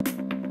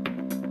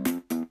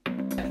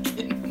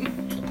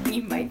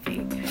might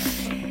be.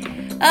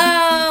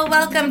 Oh,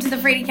 welcome to the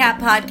Fraidy Cat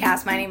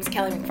Podcast. My name is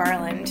Kelly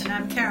McFarland. And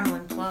I'm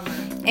Carolyn Plummer.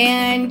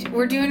 And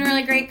we're doing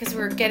really great because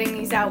we're getting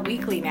these out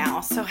weekly now.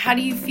 So how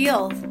do you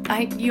feel?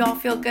 You all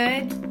feel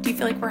good? Do you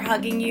feel like we're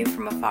hugging you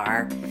from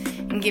afar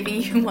and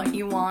giving you what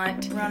you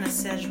want? We're on a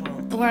schedule.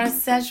 We're on a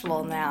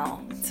schedule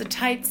now. It's a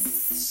tight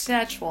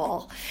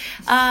schedule.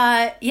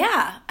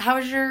 Yeah. How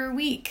was your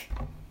week?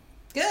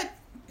 Good.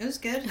 It was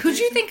good. Who'd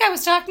you think I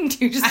was talking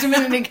to just a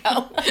minute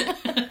ago?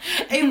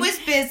 It was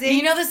busy.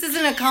 You know this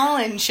isn't a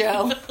call-in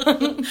show.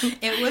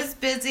 It was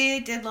busy.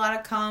 Did a lot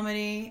of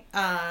comedy.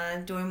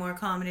 Doing more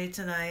comedy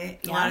tonight.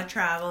 A lot of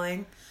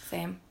traveling.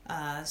 Same.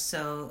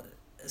 So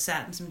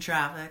sat in some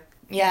traffic.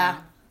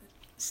 Yeah.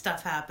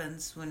 Stuff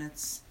happens when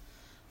it's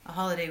a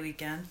holiday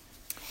weekend.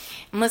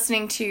 I'm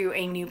listening to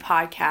a new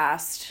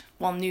podcast,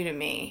 well, new to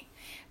me,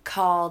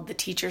 called The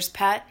Teacher's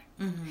Pet.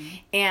 Mm-hmm.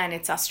 And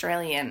it's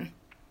Australian.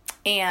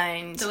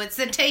 And so it's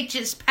the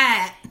teacher's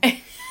pet.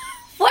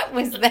 What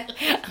was that?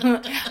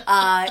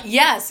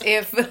 Yes,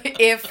 if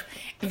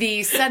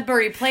the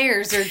Sudbury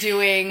Players are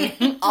doing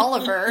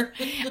Oliver.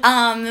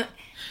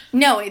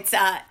 No, it's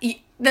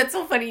that's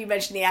so funny you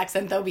mentioned the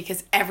accent though,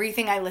 because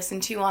everything I listen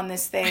to on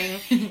this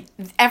thing,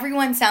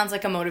 everyone sounds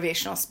like a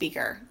motivational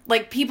speaker.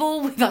 Like people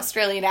with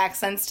Australian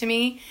accents to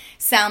me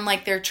sound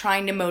like they're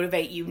trying to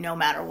motivate you no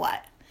matter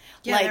what.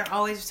 Yeah, like, they're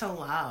always so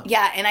loud.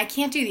 Yeah, and I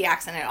can't do the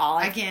accent at all.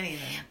 I can't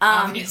either,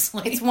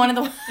 obviously. It's one of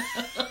the...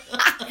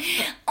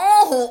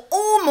 oh,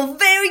 I'm a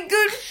very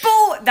good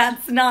boy.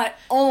 That's not,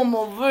 I'm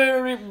a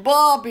very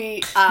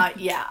Bobby.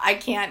 Yeah, I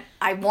can't.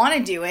 I want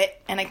to do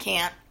it, and I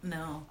can't.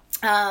 No.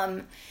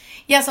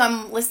 Yeah, so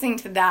I'm listening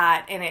to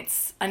that, and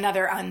it's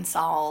another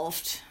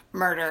unsolved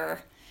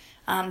murder.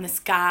 This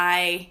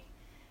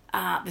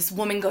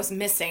woman goes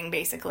missing,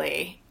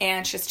 basically,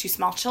 and she has 2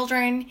 small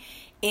children.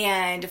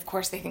 And, of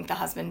course, they think the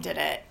husband did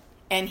it.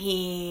 And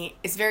he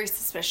is a very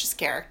suspicious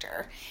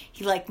character.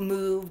 He,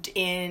 moved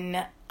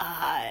in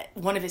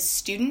one of his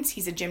students.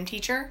 He's a gym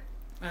teacher.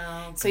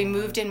 Oh, so he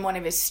moved in one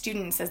of his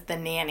students as the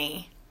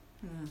nanny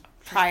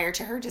prior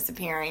to her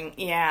disappearing.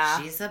 Yeah.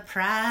 She's a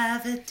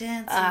private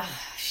dancer.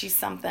 She's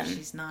something.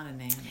 She's not a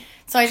nanny.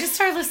 So I just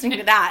started listening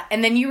to that.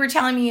 And then you were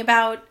telling me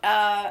about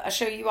a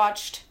show you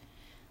watched.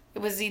 It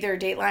was either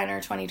Dateline or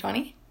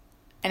 2020.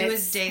 And it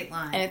was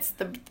Dateline. And it's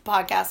the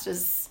podcast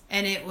is...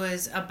 And it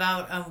was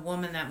about a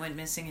woman that went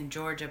missing in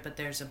Georgia, but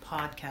there's a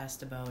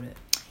podcast about it.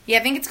 Yeah,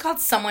 I think it's called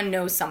Someone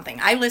Knows Something.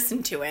 I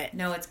listened to it.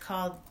 No, it's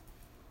called...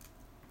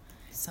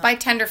 by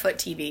Tenderfoot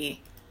TV.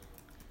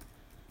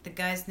 The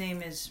guy's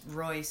name is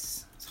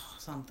Royce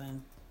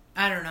something.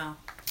 I don't know.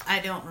 I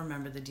don't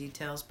remember the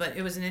details, but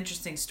it was an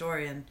interesting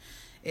story, and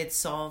it's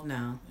solved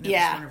now. And it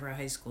was one of our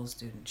high school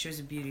students. She was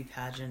a beauty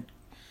pageant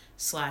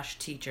 /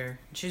 teacher.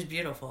 She was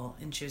beautiful,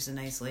 and she was a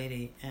nice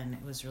lady, and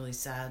it was really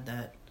sad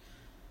that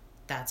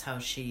that's how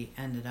she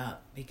ended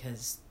up,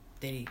 because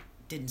they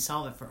didn't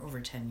solve it for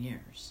over 10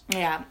 years.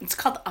 Yeah, it's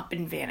called Up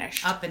and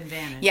Vanished. Up and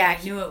Vanished. Yeah.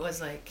 I knew it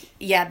was like...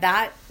 Yeah,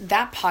 that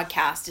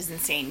podcast is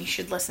insane. You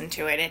should listen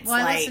to it. It's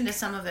I listened to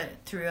some of it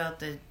throughout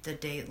the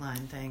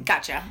Dateline thing.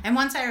 Gotcha. And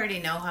once I already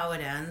know how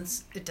it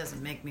ends, it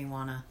doesn't make me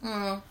want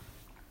to...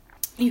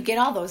 You get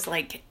all those,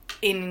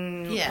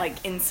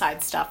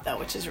 inside stuff, though,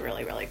 which is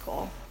really, really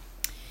cool.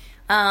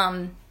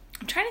 I'm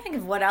trying to think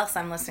of what else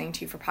I'm listening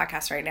to for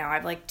podcasts right now. I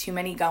have, too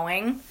many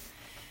going.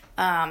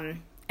 And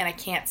I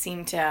can't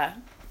seem to...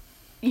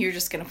 You're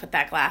just going to put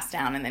that glass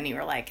down, and then you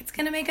were like, it's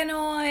going to make a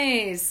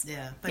noise.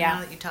 Yeah, but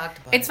now that you talked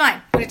about it's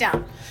fine. Put it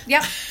down.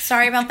 Yep.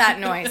 Sorry about that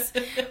noise.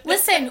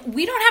 Listen,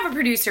 we don't have a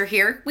producer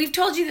here. We've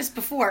told you this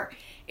before.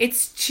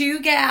 It's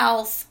 2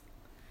 gals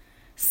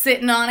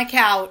sitting on a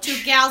couch.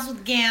 2 gals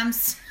with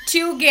gams.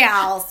 2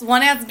 gals.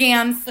 One has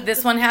gams.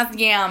 This one has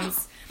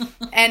gams.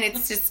 And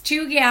it's just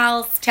 2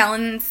 gals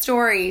telling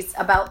stories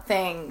about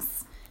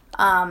things.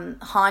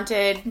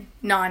 Haunted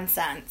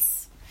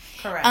nonsense.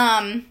 Correct.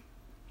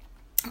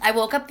 I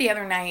woke up the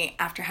other night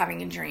after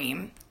having a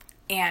dream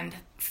and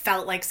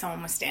felt like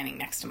someone was standing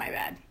next to my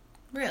bed.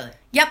 Really?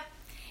 Yep.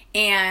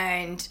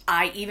 And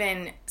I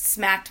even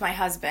smacked my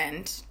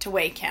husband to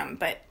wake him,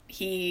 but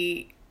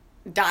he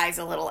dies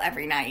a little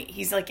every night.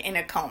 He's in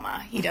a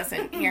coma. He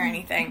doesn't hear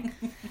anything.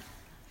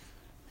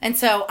 And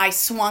so I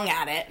swung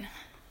at it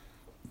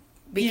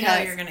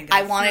because you're gonna go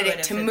I wanted it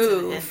if to it's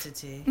move. An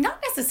entity. Not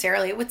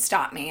necessarily. It would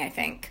stop me, I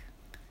think.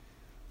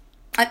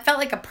 It felt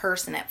like a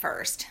person at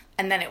first.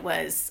 And then I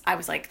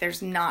was like,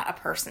 there's not a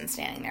person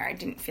standing there. I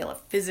didn't feel a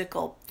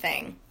physical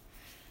thing.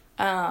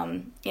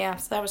 Yeah,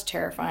 so that was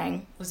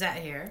terrifying. Was that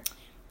here?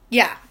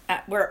 Yeah,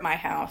 we're at my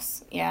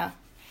house. Yeah.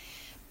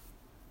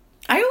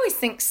 I always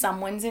think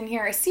someone's in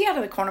here. I see out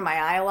of the corner of my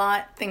eye a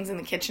lot, things in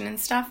the kitchen and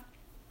stuff.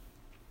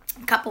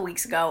 A couple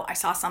weeks ago, I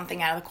saw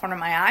something out of the corner of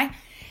my eye.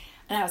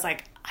 And I was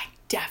like, I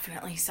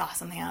definitely saw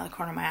something out of the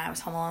corner of my eye. I was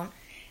home alone.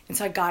 And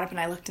so I got up and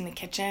I looked in the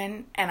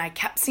kitchen. And I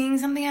kept seeing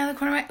something out of the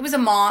corner of my eye. It was a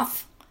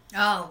moth.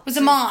 Oh. It was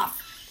a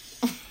moth.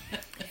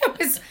 It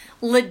was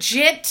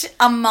legit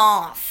a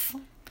moth.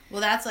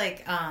 Well, that's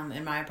like,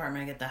 in my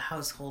apartment, I get the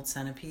household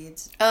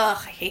centipedes. Ugh,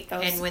 I hate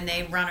those. And when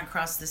they run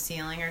across the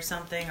ceiling or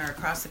something, or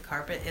across the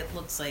carpet, it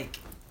looks like,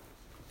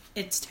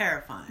 it's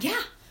terrifying.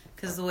 Yeah.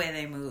 Because the way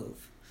they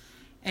move.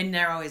 And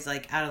they're always,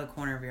 like, out of the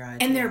corner of your eye.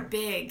 And they're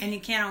big. And you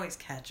can't always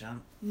catch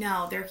them.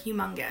 No, they're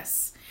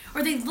humongous.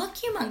 Or they look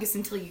humongous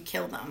until you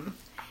kill them.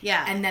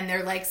 Yeah. And then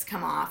their legs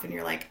come off, and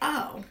you're like,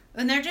 oh.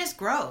 And they're just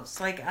gross.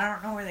 Like, I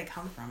don't know where they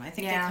come from. I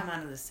think they come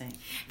out of the sink.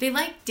 They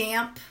like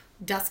damp,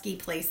 dusky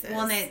places.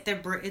 Well, and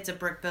it's a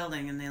brick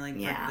building, and they like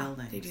brick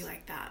buildings. They do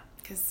like that.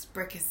 Because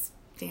brick is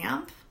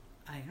damp?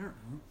 I don't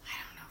know. I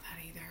don't know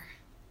that either.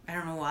 I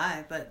don't know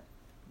why, but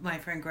my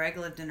friend Greg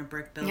lived in a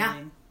brick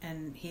building,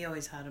 and he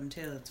always had them,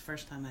 too. That's the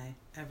first time I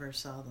ever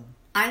saw them.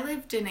 I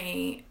lived in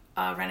a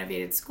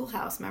renovated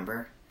schoolhouse,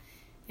 remember?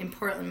 In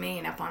Portland,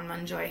 Maine, up on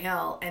Munjoy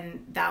Hill,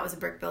 and that was a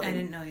brick building. I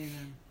didn't know you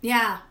then.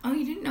 Yeah. Oh,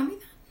 you didn't know me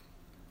then?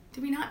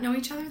 Did we not know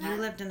each other then?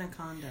 You lived in a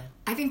condo.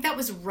 I think that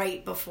was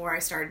right before I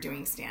started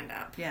doing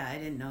stand-up. Yeah, I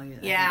didn't know you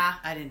then. Yeah.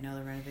 I didn't know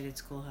the renovated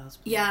schoolhouse.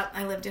 Yeah,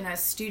 I lived in a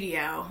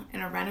studio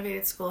in a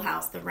renovated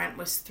schoolhouse. The rent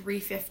was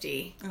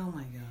 $350. Oh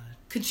my god.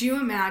 Could you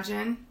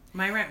imagine?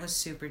 My rent was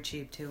super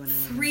cheap too when I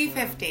lived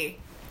 $350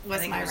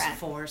 was my rent. I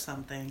think it was $4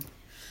 something.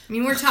 I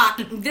mean, we're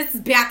talking. This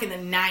is back in the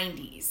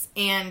 '90s,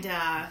 and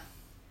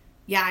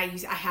yeah, I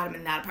had them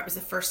in that apartment. It was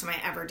the first time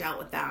I ever dealt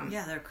with them.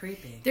 Yeah, they're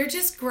creepy. They're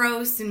just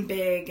gross and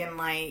big, and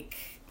like,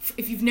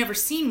 if you've never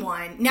seen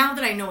one, now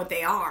that I know what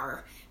they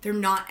are, they're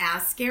not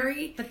as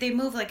scary. But they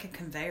move like a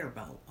conveyor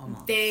belt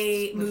almost.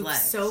 They move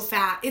so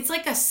fast. It's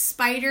like a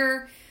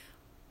spider.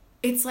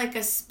 It's like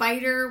a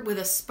spider with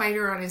a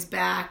spider on his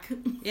back.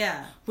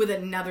 Yeah. With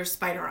another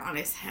spider on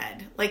his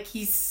head. Like,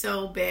 he's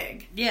so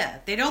big. Yeah.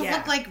 They don't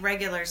look like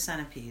regular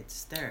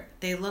centipedes.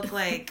 They look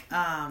like,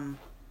 I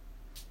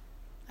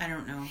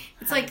don't know.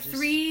 It's like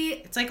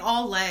It's like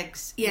all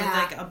legs with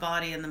like a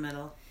body in the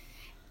middle.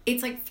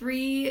 It's like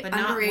three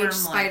underage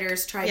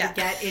spiders tried to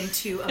get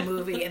into a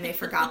movie and they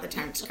forgot the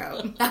trench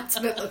coat. That's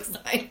what it looks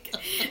like.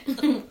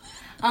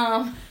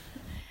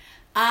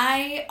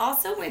 I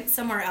also went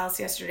somewhere else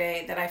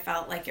yesterday that I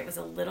felt like it was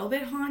a little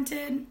bit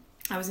haunted.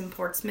 I was in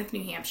Portsmouth,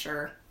 New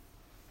Hampshire.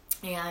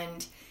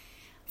 And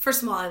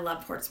first of all, I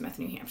love Portsmouth,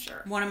 New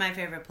Hampshire. One of my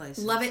favorite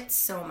places. Love it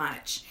so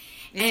much.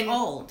 It's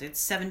old.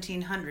 It's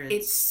 1700s.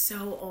 It's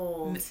so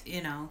old.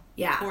 You know.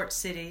 Yeah. Port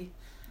City.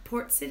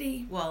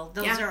 Well,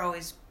 those are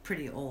always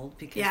pretty old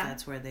because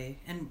that's where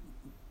and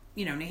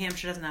you know, New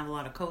Hampshire doesn't have a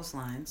lot of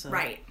coastline, so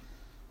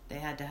they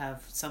had to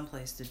have some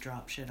place to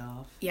drop shit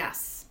off.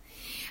 Yes.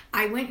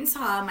 I went and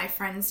saw my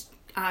friend's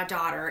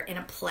daughter in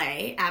a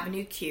play,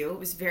 Avenue Q. It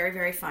was very,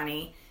 very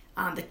funny.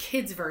 The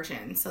kids'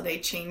 version, so they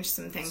changed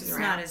some things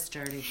around. It's not as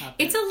dirty,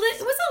 Puppets. It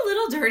was a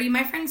little dirty.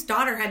 My friend's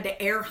daughter had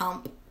to air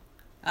hump.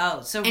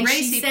 Oh, so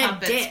racy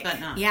puppets, dick. but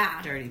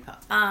not dirty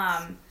puppets.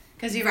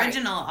 Because the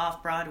original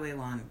off-Broadway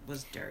one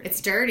was dirty.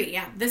 It's dirty,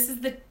 yeah. This is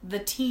the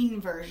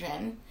teen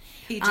version.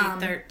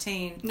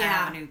 PG-13,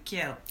 Avenue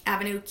Q.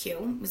 Avenue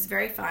Q. It was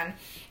very fun.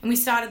 And we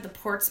saw it at the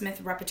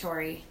Portsmouth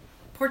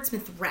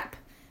Rep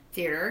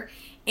Theater.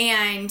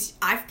 And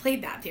I've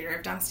played that theater.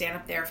 I've done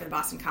stand-up there for the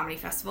Boston Comedy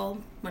Festival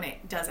when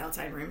it does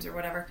outside rooms or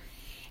whatever.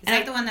 Is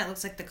that the one that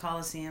looks like the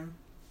Coliseum?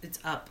 It's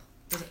up.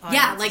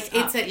 Yeah, like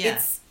it's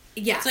yes.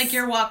 It's like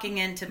you're walking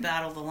in to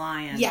Battle the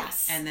Lion.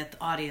 Yes. And the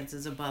audience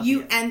is above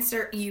you.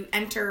 You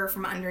enter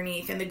from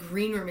underneath, and the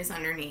green room is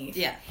underneath.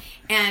 Yeah.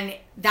 And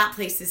that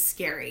place is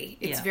scary.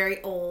 It's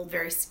very old,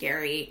 very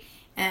scary.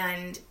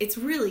 And it's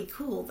really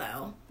cool,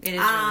 though. It is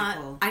really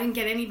cool. I didn't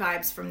get any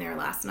vibes from there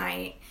last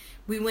night.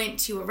 We went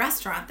to a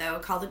restaurant, though,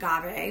 called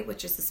Agave,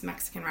 which is this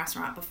Mexican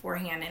restaurant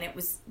beforehand, and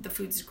the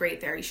food's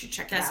great there. You should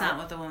check it out. That's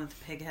not the one with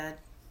the pig head?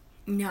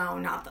 No,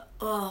 not the...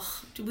 Ugh.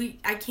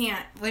 I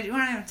can't... Wait, we're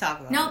not going to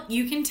talk about it. Nope,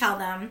 you can tell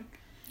them.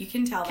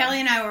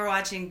 Kelly and I were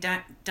watching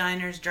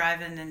Diners,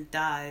 Drive-In, and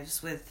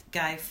Dives with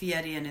Guy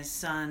Fieri and his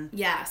son.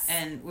 Yes.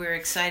 And we were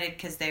excited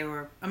because they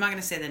were... I'm not going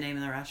to say the name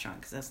of the restaurant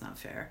because that's not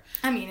fair.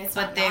 I mean, it's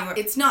not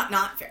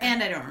fair.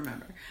 And I don't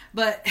remember.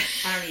 But...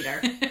 I don't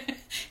either.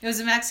 It was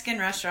a Mexican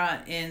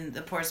restaurant in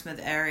the Portsmouth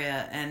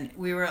area, and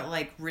we were,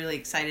 like, really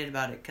excited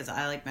about it because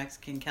I like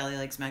Mexican, Kelly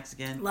likes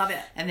Mexican. Love it.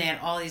 And they had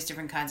all these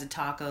different kinds of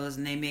tacos,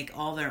 and they make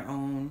all their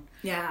own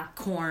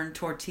corn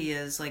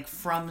tortillas, like,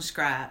 from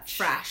scratch.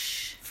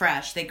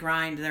 Fresh. They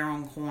grind their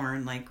own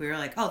corn. Like, we were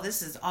like, oh,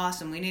 this is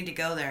awesome. We need to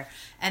go there.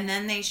 And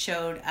then they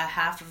showed a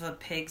half of a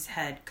pig's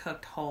head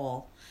cooked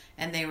whole,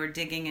 and they were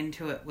digging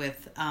into it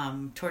with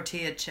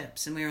tortilla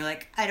chips. And we were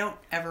like, I don't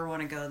ever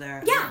want to go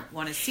there. Yeah. I don't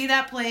want to see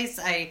that place.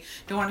 I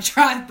don't want to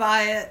drive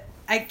by it.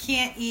 I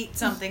can't eat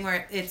something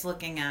where it's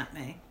looking at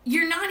me.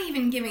 You're not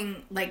even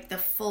giving, like, the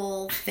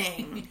full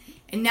thing.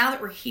 And now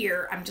that we're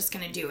here, I'm just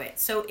going to do it.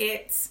 So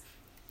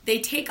they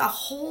take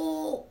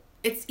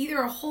it's either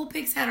a whole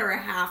pig's head or a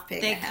half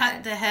pig head. They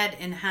cut the head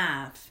in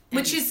half.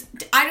 Which is,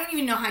 I don't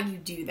even know how you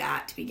do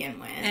that to begin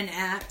with. An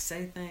axe,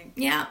 I think.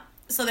 Yeah.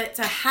 So that's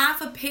a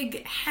half a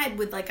pig head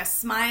with like a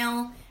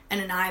smile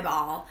and an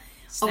eyeball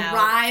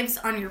arrives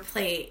on your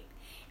plate.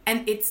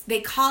 And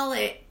they call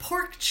it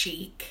pork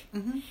cheek.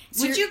 Mm-hmm.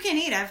 Which you can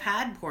eat. I've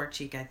had pork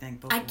cheek, I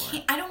think, before.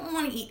 I don't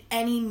want to eat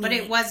any meat. But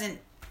it wasn't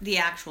the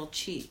actual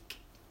cheek.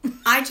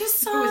 I just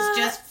saw... It was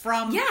just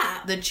from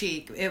the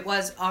cheek. It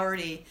was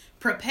already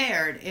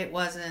prepared. It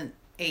wasn't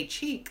a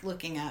cheek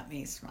looking at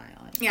me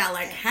smiling. Yeah,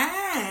 like,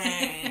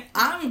 hey,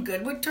 I'm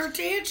good with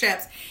tortilla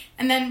chips.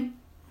 And then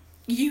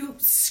you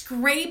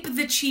scrape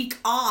the cheek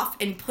off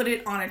and put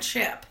it on a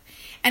chip.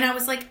 And I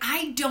was like,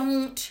 I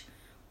don't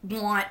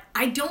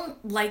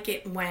like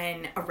it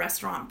when a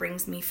restaurant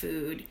brings me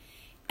food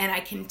and I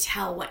can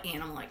tell what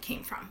animal it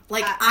came from.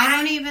 Like, I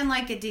don't even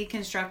like a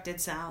deconstructed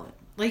salad.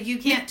 Like, you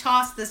can't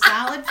toss the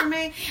salad for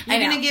me. You're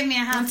going to give me a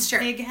half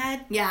pig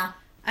head? Yeah.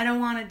 I don't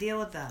want to deal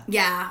with that.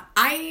 Yeah.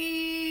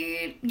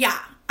 I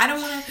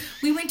don't want to...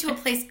 We went to a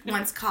place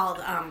once called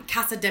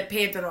Casa de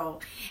Pedro,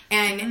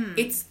 and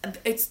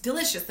it's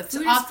delicious. The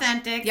food is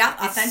authentic. Yeah,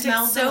 authentic. It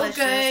smells so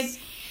delicious.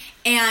 Good.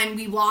 And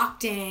we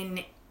walked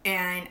in,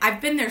 and I've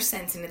been there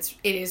since, and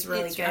it is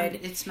really good.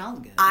 It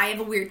smelled good. I have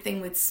a weird thing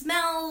with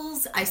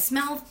smells.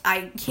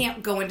 I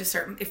can't go into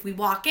certain... If we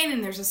walk in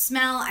and there's a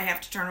smell, I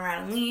have to turn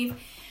around and leave.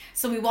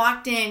 So we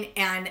walked in,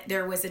 and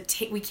there was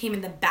we came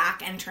in the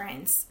back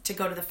entrance to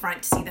go to the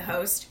front to see the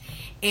host.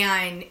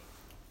 And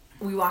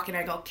we walk in,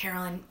 I go,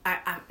 Carolyn,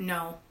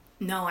 no,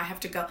 I have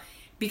to go.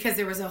 Because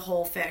there was a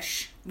whole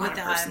fish with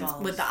the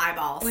eyeballs. With the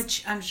eyeballs.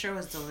 Which I'm sure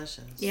was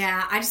delicious.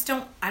 Yeah, I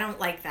don't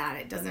like that.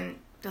 It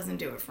doesn't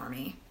do it for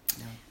me.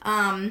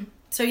 No.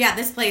 So yeah,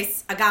 this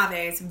place,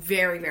 Agave, is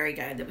very, very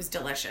good. It was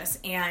delicious.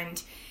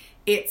 And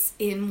it's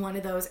in one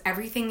of those,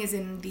 everything is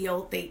in the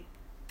old, they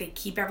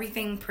keep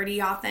everything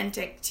pretty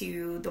authentic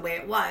to the way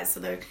it was. So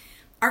the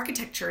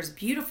architecture is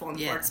beautiful in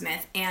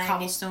Portsmouth. And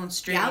cobblestone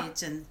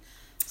streets and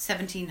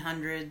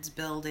 1700s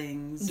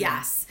buildings.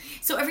 Yes.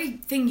 So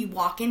everything you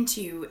walk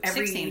into...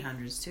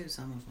 1600s too,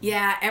 some of them.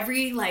 Yeah,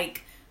 every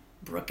like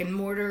brick and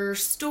mortar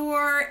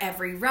store,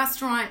 every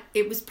restaurant,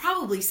 it was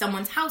probably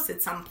someone's house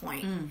at some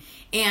point.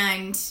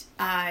 And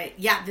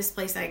this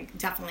place I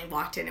definitely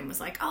walked in and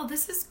was like, oh,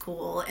 this is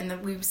cool. And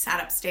then we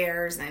sat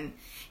upstairs and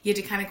you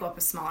had to kind of go up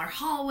a smaller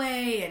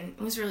hallway, and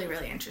it was really,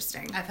 really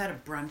interesting. I've had a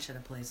brunch at a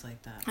place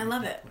like that. I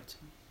love it.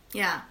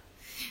 Yeah.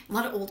 A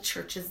lot of old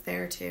churches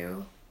there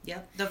too.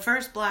 Yep.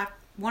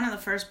 One of the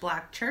first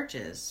black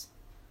churches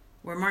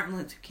where Martin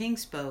Luther King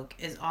spoke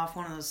is off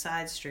one of those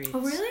side streets. Oh,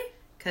 really?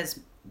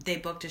 Because they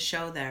booked a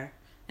show there,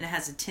 and it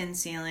has a tin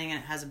ceiling, and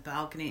it has a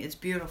balcony. It's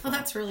beautiful. Oh,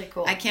 that's really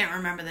cool. I can't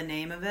remember the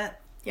name of it.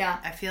 Yeah.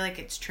 I feel like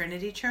it's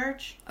Trinity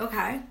Church.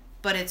 Okay.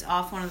 But it's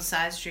off one of the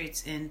side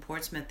streets in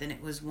Portsmouth, and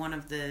it was one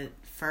of the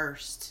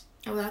first...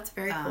 Oh, that's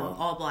very cool.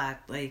 All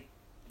black, like,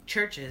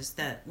 churches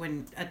that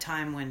when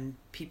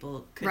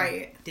people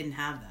didn't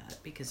have that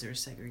because there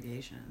was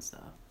segregation and stuff.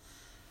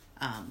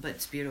 But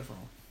it's beautiful.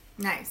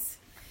 Nice.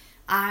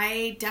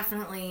 I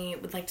definitely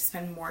would like to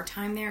spend more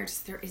time there.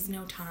 Just there is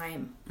no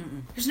time.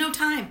 Mm-mm. There's no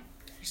time.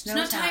 There's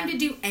no time to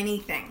do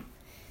anything.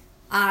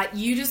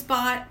 You just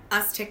bought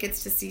us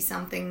tickets to see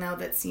something, though,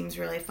 that seems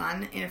really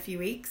fun in a few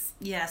weeks.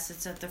 Yes,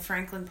 it's at the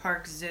Franklin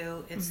Park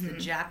Zoo. It's the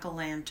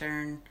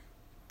Jack-o'-lantern,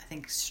 I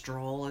think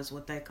stroll is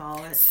what they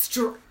call it.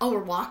 Oh, we're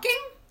walking?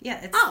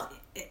 Yeah.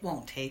 It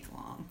won't take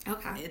long.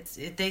 Okay.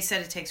 They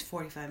said it takes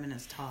 45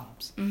 minutes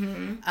tops.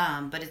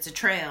 Mm-hmm. But it's a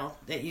trail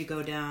that you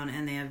go down,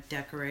 and they have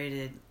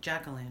decorated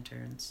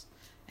jack-o'-lanterns.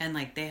 And,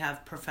 like, they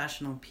have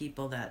professional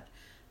people that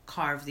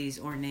carve these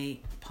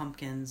ornate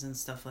pumpkins and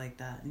stuff like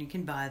that. And you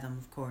can buy them,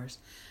 of course.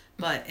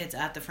 But it's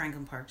at the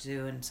Franklin Park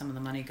Zoo, and some of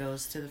the money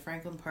goes to the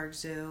Franklin Park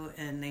Zoo,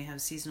 and they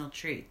have seasonal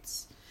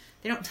treats.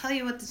 They don't tell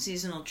you what the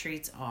seasonal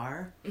treats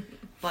are,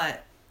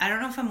 but I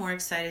don't know if I'm more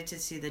excited to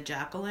see the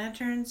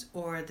jack-o'-lanterns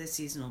or the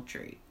seasonal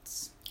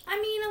treats. I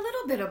mean, a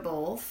little bit of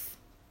both.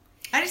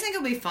 I just think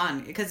it'll be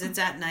fun because it's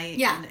at night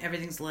and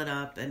everything's lit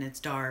up and it's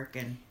dark.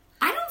 And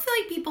I don't feel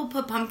like people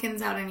put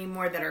pumpkins out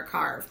anymore that are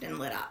carved and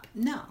lit up.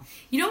 No.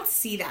 You don't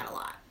see that a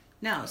lot.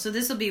 No. So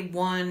this will be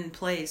one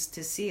place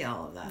to see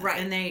all of that. Right.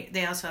 And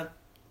they also have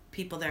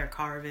people there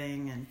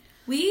carving and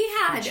we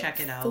had check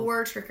it out.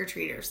 4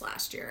 trick-or-treaters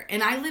last year.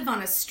 And I live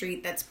on a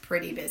street that's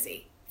pretty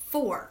busy.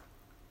 4.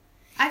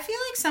 I feel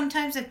like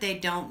sometimes if they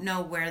don't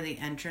know where the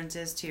entrance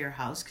is to your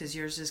house, because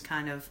yours is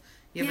kind of,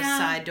 you have a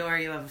side door,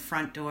 you have a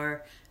front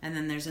door, and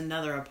then there's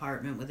another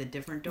apartment with a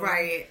different door.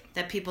 Right.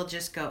 That people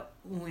just go,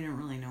 we don't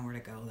really know where to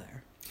go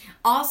there.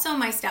 Also,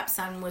 my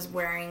stepson was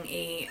wearing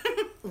a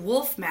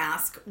wolf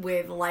mask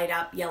with light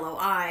up yellow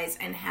eyes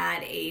and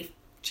had a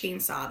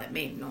chainsaw that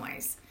made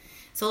noise.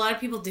 So a lot of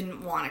people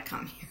didn't want to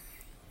come here.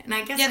 And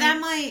I guess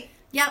that might...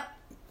 Yep.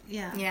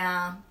 Yeah.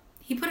 Yeah.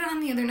 He put it on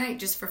the other night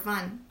just for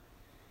fun.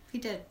 He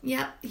did.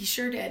 Yep, he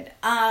sure did.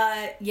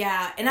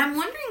 Yeah. And I'm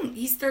wondering,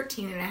 he's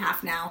 13 and a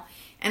half now,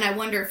 and I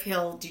wonder if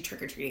he'll do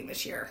trick-or-treating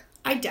this year.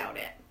 I doubt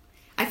it.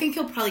 I think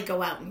he'll probably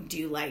go out and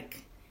do,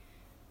 like,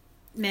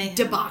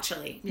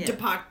 debauchery. Yeah.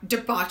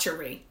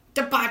 Debauchery.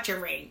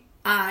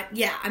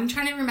 Yeah, I'm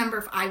trying to remember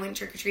if I went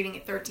trick-or-treating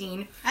at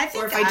 13. I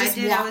think or if I just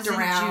did. walked I was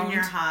around. in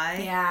junior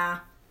high. Yeah.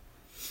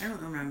 I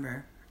don't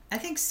remember. I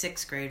think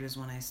 6th grade was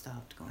when I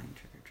stopped going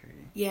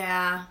trick-or-treating.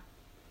 Yeah.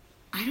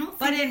 I don't think...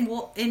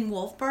 But in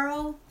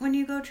Wolfboro, when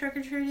you go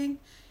trick-or-treating,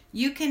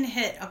 you can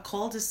hit a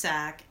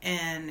cul-de-sac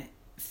and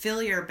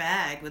fill your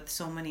bag with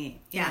so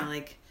many, you know,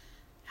 like,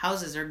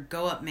 houses, or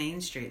go up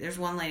Main Street. There's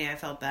one lady I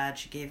felt bad.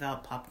 She gave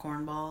out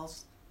popcorn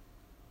balls.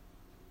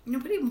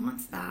 Nobody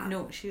wants that.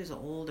 No, she was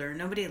older.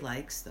 Nobody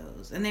likes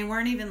those. And they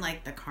weren't even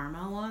like the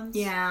caramel ones.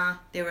 Yeah.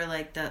 They were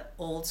like the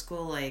old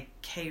school, like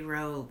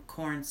K-Row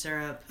corn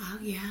syrup. Oh,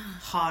 yeah.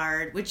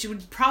 Hard, which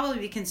would probably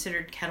be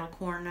considered kettle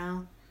corn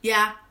now.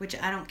 Yeah. Which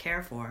I don't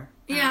care for.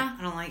 Yeah.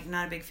 I don't like,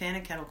 not a big fan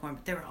of kettle corn,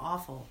 but they were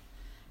awful.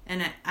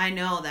 And I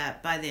know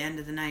that by the end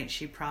of the night,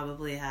 she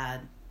probably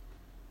had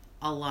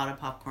a lot of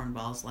popcorn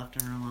balls left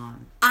on her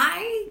lawn.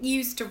 I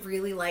used to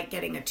really like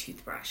getting a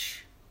toothbrush.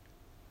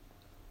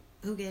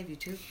 Who gave you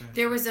toothbrush?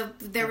 There was a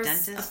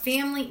dentist? a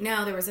family.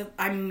 No, there was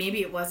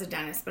maybe it was a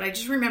dentist, but I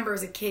just remember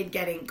as a kid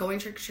going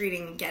trick or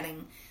treating and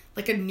getting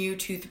like a new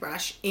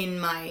toothbrush in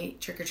my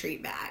trick or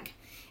treat bag,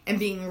 and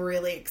being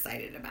really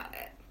excited about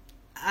it.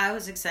 I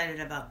was excited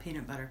about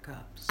peanut butter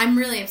cups. I'm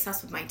really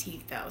obsessed with my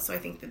teeth though, so I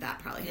think that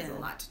probably has a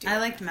lot to do. I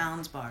liked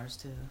Mounds bars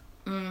too.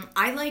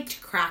 I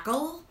liked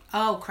Crackle.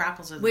 Oh,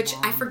 Crackles are the which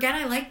bomb. I forget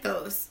I like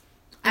those.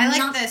 I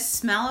like the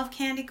smell of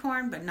candy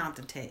corn, but not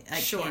the taste.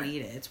 I can't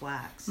eat it. It's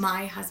wax.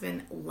 My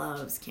husband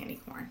loves candy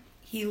corn.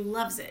 He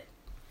loves it.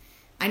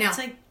 I know. It's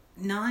like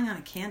gnawing on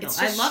a candle.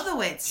 I love the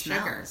way it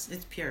smells. Sugar.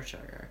 It's pure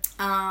sugar.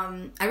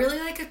 I really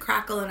like a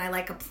Crackle, and I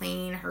like a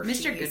plain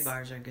Hershey's. Mr. Good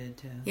bars are good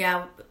too.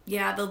 Yeah.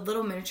 The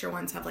little miniature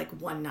ones have like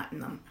one nut in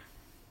them.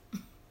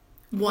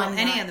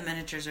 Any of the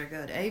miniatures are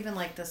good. I even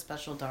like the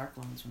special dark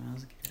ones when I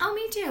was a kid. Oh,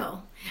 me too.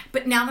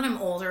 But now that I'm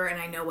older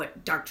and I know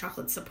what dark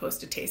chocolate's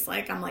supposed to taste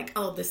like, I'm like,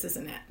 oh, this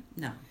isn't it.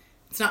 No.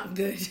 It's not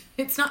good.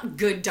 It's not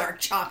good dark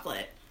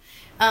chocolate.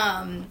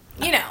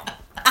 You know,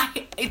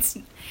 it's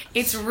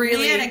really...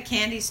 We had a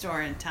candy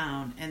store in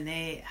town, and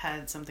they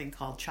had something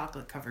called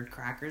chocolate-covered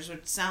crackers,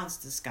 which sounds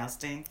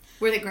disgusting.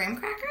 Were they graham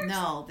crackers?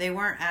 No, they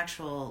weren't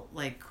actual,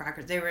 like,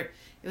 crackers. It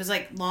was,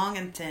 like, long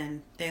and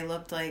thin. They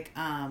looked like,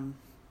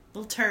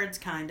 little turds,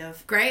 kind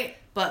of. Great.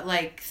 But,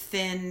 like,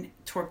 thin,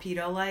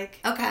 torpedo-like.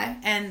 Okay.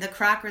 And the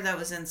cracker that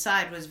was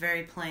inside was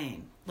very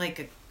plain.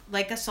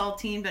 Like a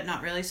saltine, but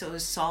not really. So it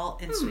was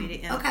salt and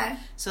sweetie. And okay.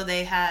 So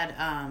they had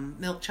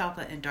milk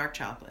chocolate and dark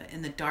chocolate.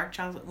 And the dark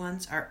chocolate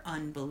ones are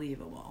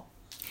unbelievable.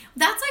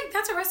 That's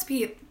a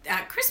recipe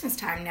at Christmas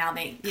time now.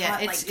 They call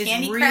it like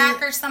candy really,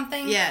 crack or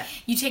something. Yeah.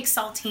 You take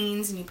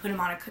saltines and you put them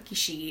on a cookie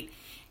sheet,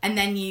 and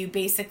then you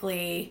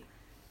basically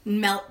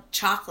melt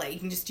chocolate. You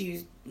can just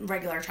use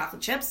regular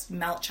chocolate chips,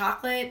 melt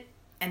chocolate,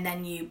 and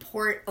then you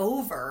pour it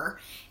over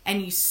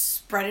and you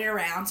spread it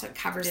around so it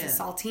covers the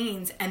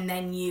saltines, and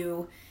then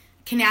you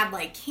can add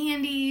like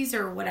candies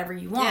or whatever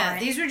you want. Yeah,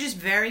 these were just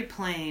very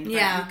plain. But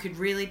yeah. You could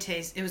really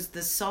taste, it was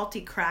the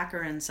salty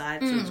cracker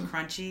inside, so it was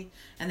crunchy.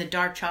 And the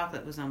dark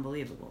chocolate was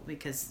unbelievable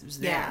because it was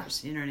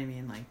theirs. You know what I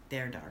mean? Like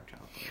their dark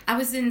chocolate. I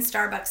was in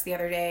Starbucks the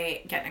other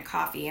day getting a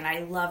coffee, and I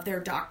love their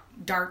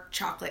dark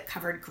chocolate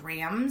covered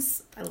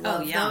grams. I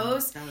love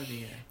those. That would be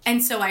good.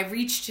 And so I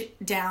reached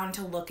down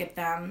to look at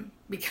them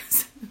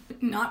because,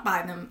 not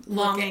buy them.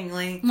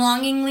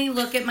 Longingly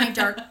look at my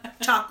dark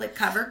chocolate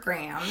covered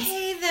grams.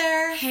 Hey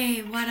there.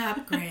 Hey, what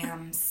up,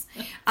 grams?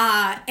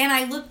 And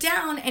I looked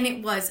down, and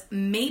it was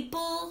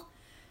maple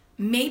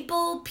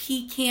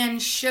pecan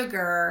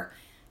sugar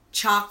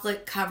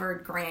chocolate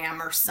covered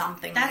graham or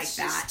something like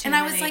that. And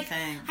I was like,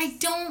 things. I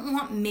don't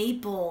want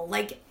maple.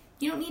 Like,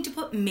 you don't need to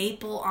put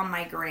maple on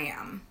my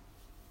graham.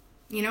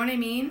 You know what I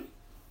mean?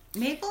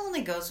 Maple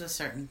only goes with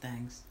certain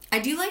things. I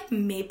do like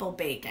maple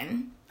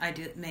bacon. I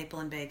do maple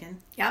and bacon.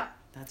 Yep.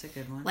 That's a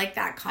good one. Like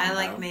that combo. I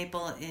like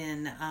maple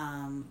in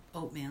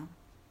oatmeal.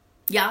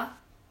 Yeah.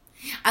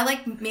 I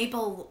like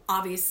maple,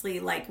 obviously,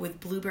 like with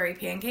blueberry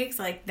pancakes.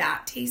 Like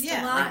that taste a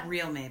lot. Yeah, like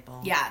real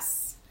maple.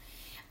 Yes.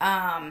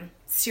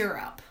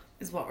 Syrup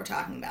is what we're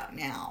talking about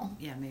now.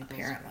 Yeah, maple.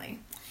 Apparently.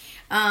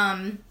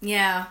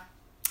 Yeah.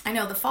 I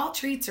know the fall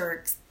treats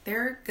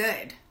they're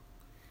good.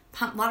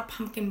 A lot of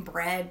pumpkin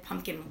bread,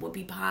 pumpkin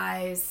whoopie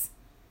pies.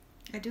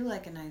 I do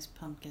like a nice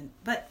pumpkin,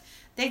 but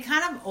they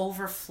kind of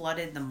over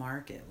flooded the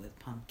market with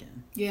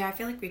pumpkin. Yeah, I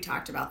feel like we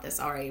talked about this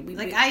already.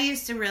 I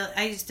used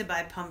to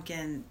buy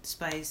pumpkin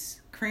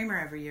spice creamer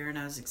every year, and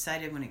I was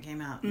excited when it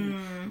came out. And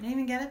I didn't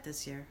even get it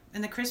this year,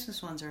 and the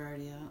Christmas ones are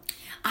already out.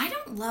 I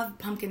don't love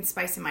pumpkin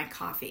spice in my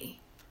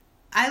coffee.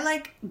 I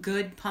like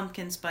good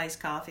pumpkin spice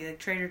coffee. Like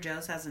Trader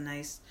Joe's has a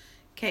nice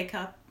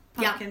K-cup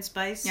pumpkin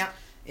spice. Yep.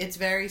 It's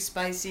very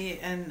spicy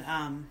and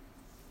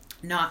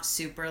not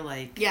super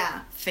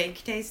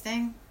fake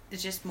tasting.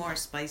 It's just more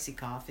spicy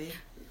coffee.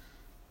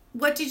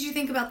 What did you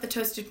think about the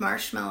toasted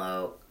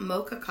marshmallow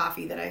mocha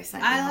coffee that I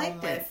sent you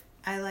home with?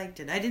 I liked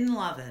it. I didn't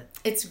love it.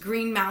 It's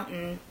Green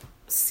Mountain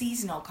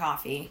seasonal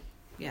coffee.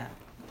 Yeah.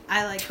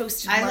 I like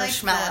toasted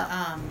marshmallow.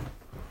 I like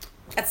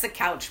that's the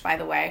couch, by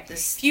the way.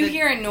 If you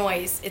hear a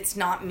noise, it's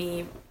not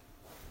me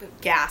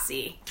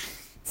gassy.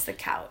 It's the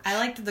couch. I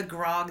liked the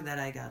grog that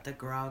I got, the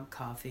grog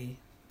coffee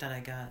that I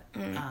got.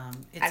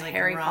 It's At like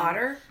Harry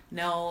Potter?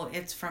 No,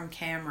 it's from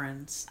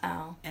Cameron's.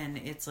 Oh. And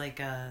it's like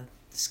a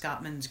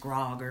Scotsman's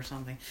grog or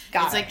something.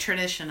 Got it's it. like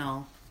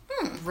traditional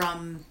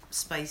rum,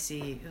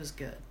 spicy. It was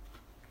good.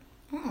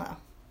 Oh.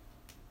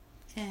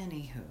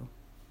 Anywho,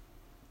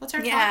 what's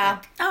our Yeah.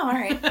 topic? Oh, all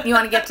right. You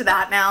want to get to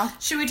that now?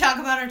 Should we talk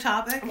about our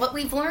topic? What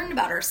we've learned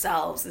about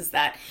ourselves is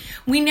that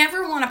we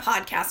never want a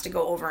podcast to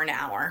go over an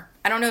hour.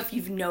 I don't know if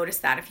you've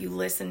noticed that if you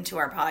listen to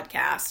our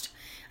podcast.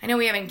 I know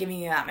we haven't given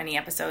you that many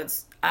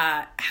episodes.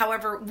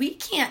 However, we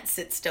can't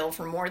sit still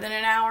for more than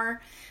an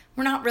hour.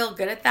 We're not real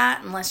good at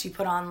that unless you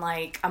put on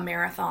like a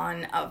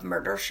marathon of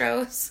murder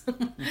shows.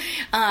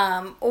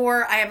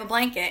 Or I have a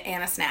blanket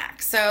and a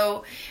snack.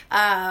 So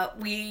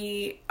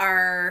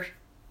we're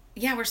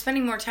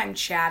spending more time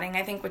chatting,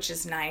 I think, which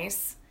is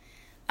nice.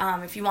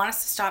 If you want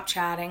us to stop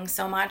chatting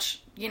so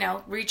much,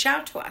 reach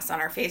out to us on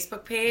our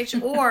Facebook page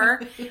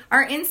or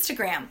our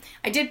Instagram.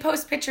 I did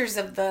post pictures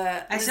of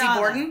the Lizzie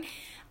Borden. That.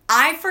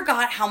 I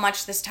forgot how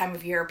much this time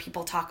of year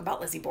people talk about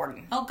Lizzie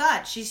Borden. Oh,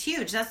 God, she's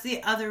huge. That's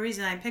the other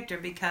reason I picked her,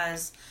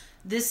 because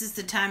this is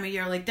the time of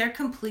year, like, they're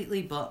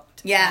completely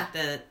booked at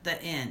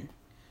the inn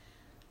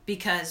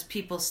because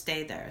people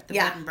stay there, the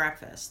bed and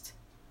breakfast.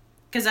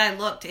 Because I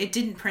looked, it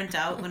didn't print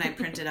out when I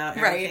printed out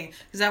everything.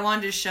 Because I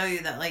wanted to show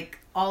you that, like,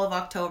 all of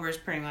October is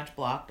pretty much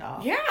blocked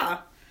off. Yeah.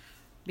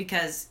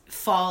 Because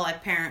fall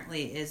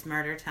apparently is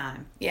murder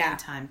time. Yeah. And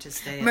time to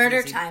stay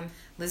at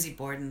Lizzie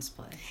Borden's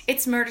place.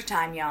 It's murder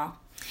time, y'all.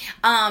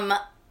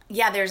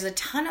 There's a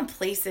ton of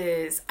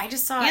places. I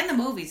just saw and the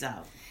movie's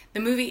out. The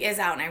movie is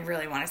out, and I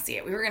really want to see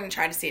it. We were going to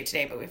try to see it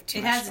today, but we have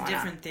too much going on. It has a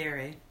different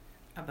theory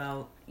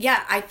about...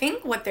 Yeah, I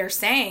think what they're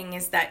saying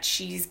is that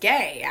she's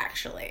gay,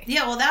 actually.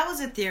 Yeah, well, that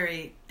was a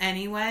theory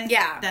anyway.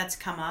 Yeah. That's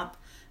come up.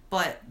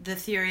 But the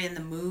theory in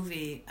the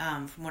movie,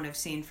 from what I've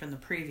seen from the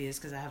previews,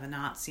 because I have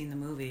not seen the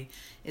movie,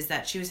 is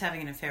that she was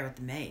having an affair with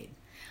the maid.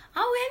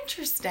 Oh,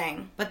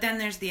 interesting. But then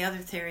there's the other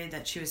theory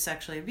that she was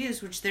sexually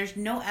abused, which there's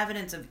no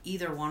evidence of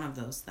either one of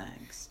those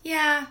things.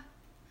 Yeah.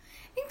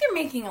 I think they're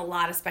making a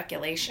lot of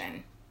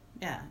speculation.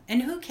 Yeah.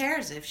 And who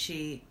cares if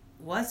she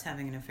was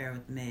having an affair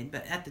with the maid?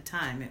 But at the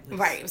time, it was...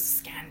 Right, it was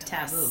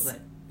scandalous. Taboo, but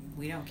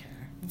we don't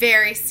care.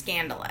 Very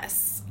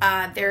scandalous.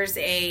 There's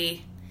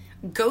a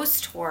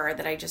ghost tour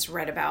that I just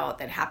read about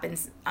that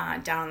happens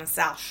down on the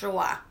South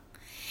Shore.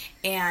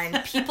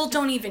 And people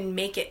don't even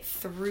make it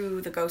through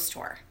the ghost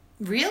tour.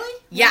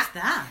 Really? Yeah. What's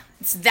that?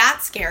 It's that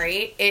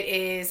scary. It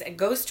is a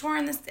ghost tour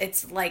in this.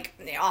 It's like,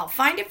 I'll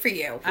find it for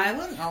you.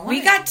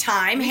 We got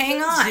time.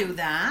 Hang on. Do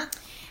that.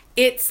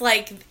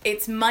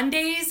 It's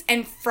Mondays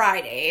and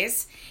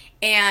Fridays,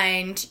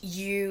 and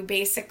you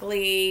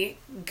basically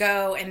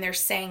go, and they're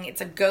saying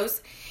it's a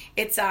ghost.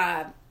 It's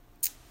a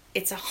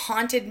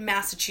haunted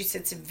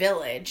Massachusetts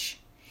village,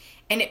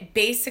 and it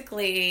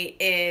basically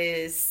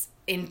is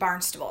in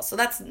Barnstable. So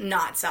that's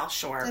not South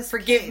Shore.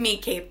 Forgive me,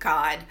 Cape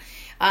Cod.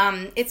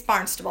 It's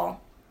Barnstable.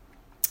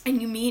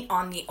 And you meet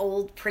on the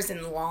old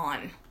prison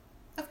lawn.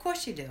 Of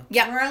course you do.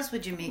 Yeah. Where else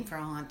would you meet for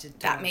a haunted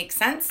tour? That makes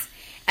sense.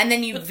 And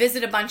then you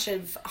visit a bunch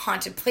of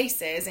haunted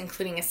places,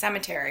 including a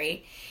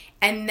cemetery.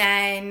 And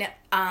then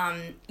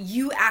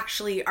you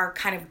actually are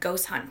kind of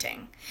ghost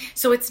hunting.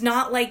 So it's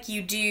not like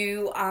you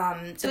do...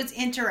 so it's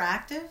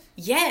interactive?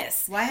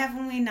 Yes. Why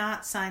haven't we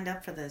not signed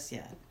up for this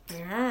yet?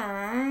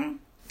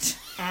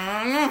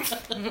 I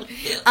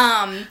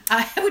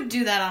would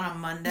do that on a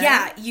Monday.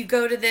 Yeah, you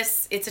go to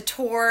this, it's a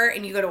tour,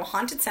 and you go to a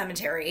haunted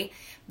cemetery,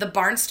 the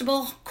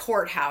Barnstable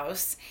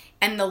Courthouse,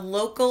 and the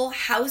local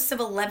House of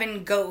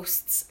 11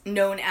 Ghosts,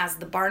 known as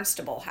the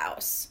Barnstable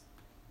House.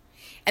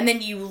 And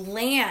then you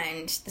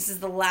land, this is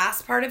the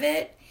last part of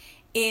it,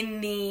 in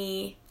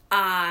the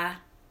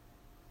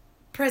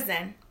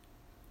prison,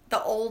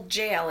 the old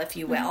jail, if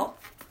you will.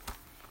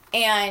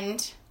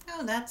 And...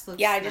 Oh, that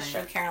looks I just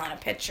showed Caroline a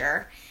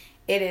picture.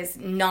 It is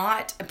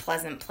not a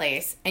pleasant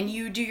place. And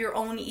you do your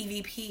own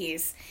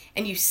EVPs.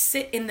 And you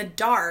sit in the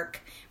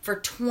dark for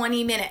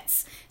 20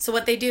 minutes. So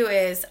what they do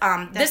is...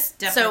 That's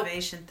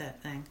deprivation,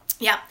 that thing.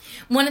 Yeah.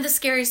 One of the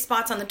scariest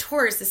spots on the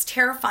tour is this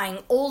terrifying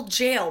old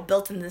jail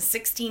built in the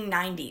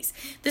 1690s.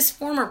 This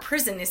former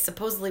prison is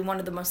supposedly one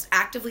of the most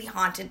actively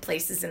haunted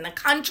places in the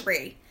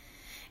country.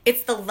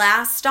 It's the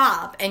last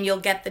stop, and you'll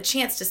get the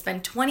chance to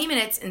spend 20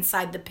 minutes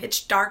inside the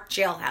pitch-dark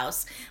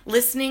jailhouse,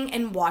 listening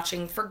and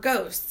watching for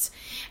ghosts.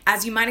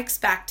 As you might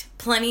expect,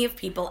 plenty of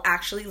people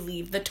actually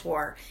leave the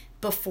tour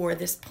before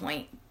this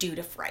point due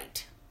to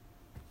fright.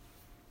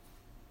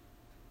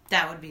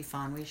 That would be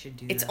fun. We should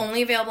do that. It's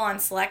only available on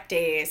select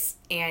days,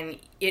 and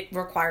it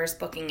requires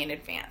booking in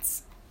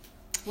advance.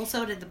 Well,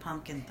 so did the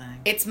pumpkin thing.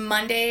 It's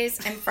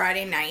Mondays and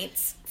Friday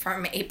nights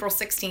from April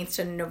 16th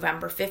to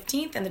November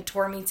 15th, and the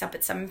tour meets up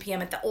at 7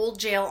 p.m. at the old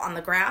jail on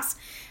the grass.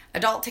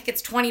 Adult tickets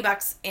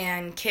 $20,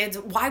 and kids,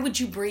 why would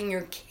you bring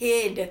your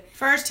kid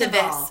to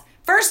this?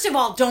 First of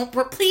all,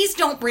 please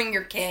don't bring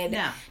your kid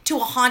to a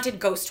haunted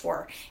ghost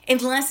tour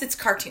unless it's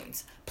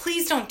cartoons.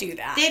 Please don't do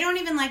that. They don't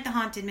even like the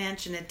Haunted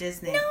Mansion at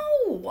Disney.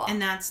 No. And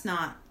that's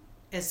not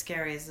as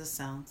scary as this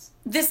sounds.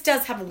 This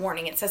does have a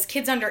warning. It says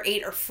kids under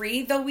 8 are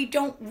free, though we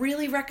don't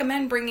really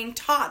recommend bringing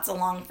tots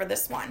along for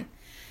this one.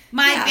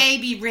 My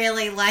baby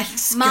really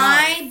likes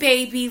My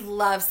baby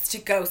loves to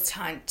ghost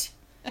hunt.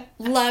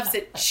 Loves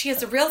it. She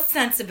has a real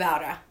sense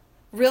about her.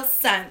 Real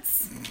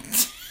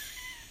sense.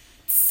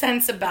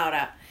 Sense about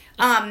her.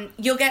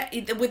 You'll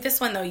get, with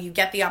this one though, you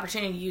get the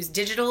opportunity to use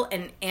digital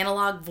and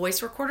analog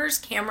voice recorders,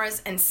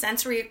 cameras, and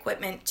sensory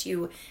equipment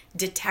to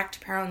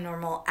detect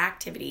paranormal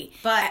activity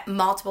at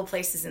multiple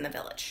places in the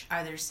village.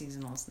 Are there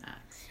seasonal snacks?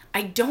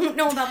 I don't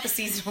know about the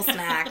seasonal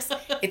snacks.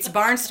 It's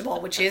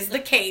Barnstable, which is the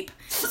Cape.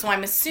 So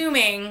I'm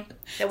assuming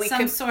that we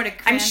some sort of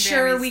I'm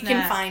sure we snack.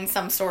 can find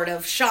some sort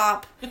of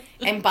shop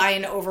and buy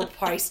an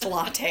overpriced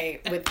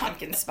latte with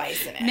pumpkin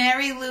spice in it.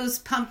 Mary Lou's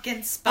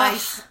pumpkin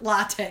spice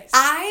lattes.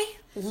 I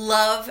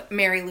love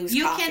Mary Lou's coffee.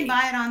 You can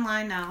buy it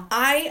online now.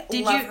 I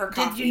love her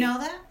coffee. Did you know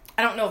that?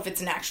 I don't know if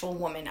it's an actual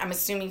woman. I'm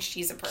assuming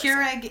she's a person.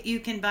 Keurig, you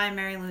can buy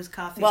Mary Lou's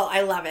coffee. Well,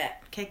 I love it.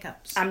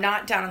 K-cups. I'm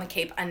not down on the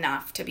Cape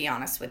enough, to be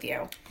honest with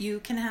you. You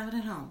can have it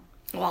at home.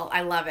 Well,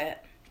 I love it.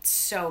 It's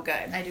so good.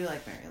 I do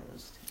like Mary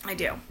Lou's. I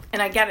do.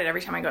 And I get it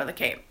every time I go to the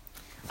Cape.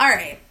 All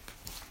right.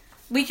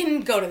 We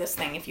can go to this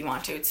thing if you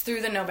want to. It's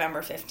through the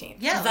November 15th.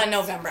 Yeah. The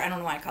November. I don't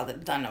know why I called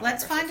it the November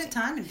Let's find 15th. a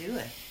time and do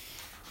it.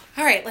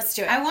 All right, let's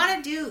do it. I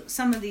want to do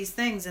some of these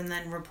things and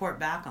then report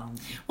back on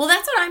them. Well,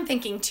 that's what I'm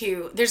thinking,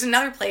 too. There's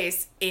another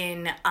place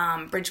in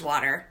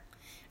Bridgewater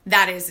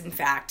that is, in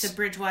fact... The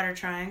Bridgewater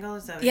Triangle?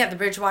 Is that the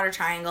Bridgewater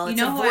Triangle. It's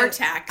you know a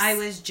vortex. I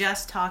was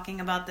just talking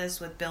about this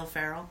with Bill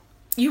Farrell.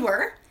 You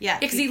were? Yeah.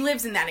 Because he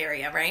lives in that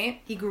area, right?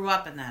 He grew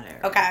up in that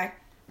area. Okay.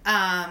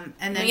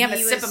 And then you have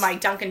a sip of my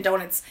Dunkin'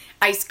 Donuts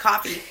iced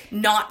coffee.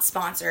 Not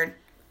sponsored.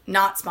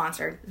 Not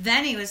sponsored.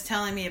 Then he was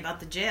telling me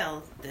about the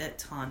jail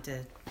that's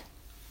haunted.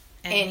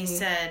 And he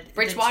said...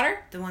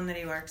 Bridgewater? The one that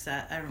he works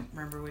at. I don't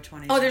remember which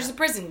one he's there's a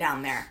prison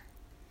down there.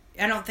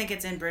 I don't think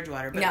it's in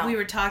Bridgewater. But we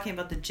were talking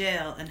about the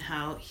jail and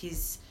how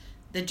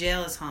the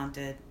jail is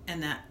haunted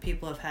and that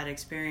people have had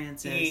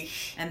experiences.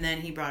 Eesh. And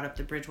then he brought up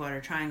the Bridgewater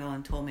Triangle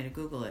and told me to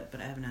Google it,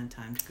 but I haven't had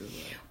time to Google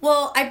it.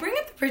 Well, I bring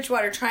up the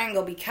Bridgewater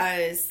Triangle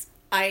because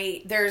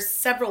there's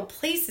several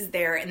places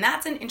there, and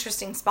that's an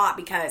interesting spot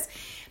because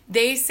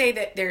they say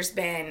that there's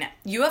been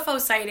UFO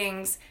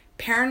sightings,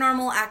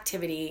 paranormal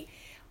activity,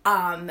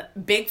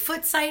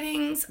 Bigfoot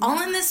sightings,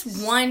 all in this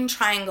one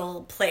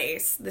triangle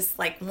place. This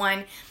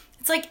one,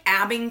 it's like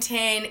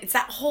Abington. It's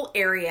that whole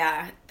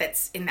area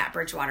that's in that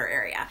Bridgewater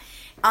area.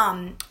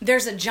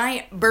 There's a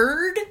giant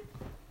bird.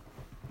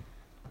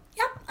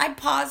 Yep, I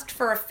paused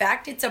for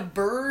effect. It's a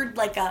bird,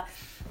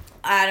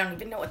 I don't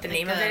even know what the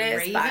name of it is.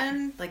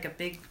 Raven? Like a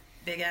big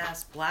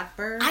ass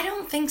blackbird? I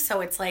don't think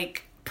so. It's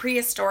like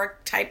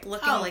prehistoric type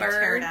looking bird. Like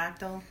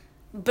pterodactyl.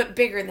 But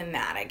bigger than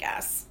that, I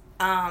guess.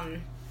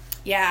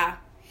 Yeah.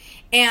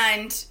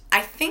 And I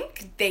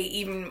think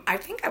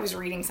I was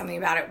reading something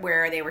about it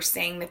where they were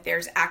saying that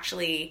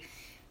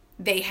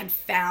they had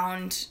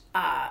found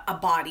a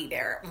body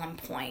there at one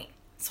point.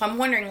 So I'm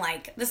wondering,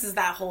 this is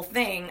that whole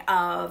thing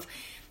of,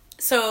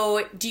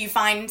 so do you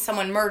find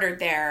someone murdered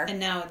there? And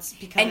now it's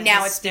become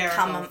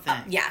a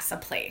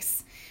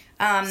place.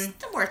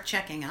 It's worth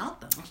checking out,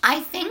 though.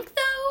 I think,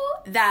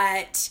 though,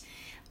 that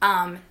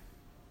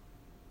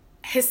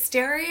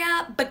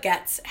hysteria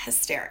begets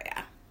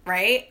hysteria.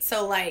 Right?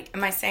 So,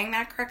 am I saying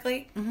that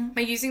correctly? Mm-hmm. Am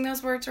I using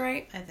those words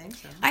right? I think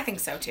so. I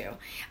think so, too.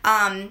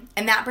 And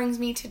that brings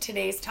me to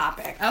today's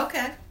topic.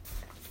 Okay.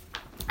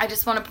 I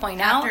just want to point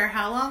out... After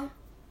how long?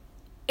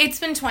 It's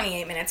been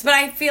 28 minutes, but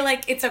I feel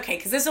like it's okay,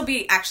 because this will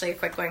be actually a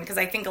quick one, because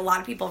I think a lot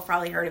of people have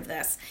probably heard of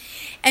this.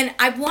 And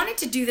I wanted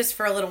to do this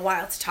for a little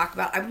while to talk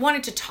about... I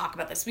wanted to talk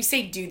about this. We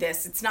say do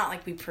this. It's not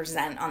like we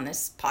present on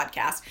this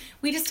podcast.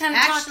 We just tend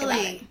to talk about it.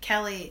 Actually,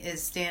 Kelly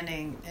is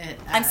standing at...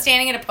 I'm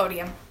standing at a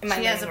podium in my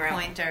living room. She has a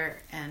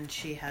pointer, and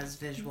she has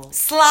visuals.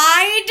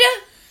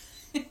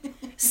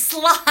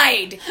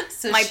 Slide!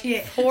 So my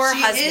poor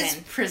husband. She is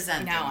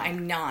presenting. No,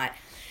 I'm not.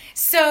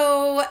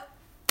 So...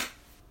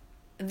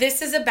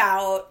 This is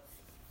about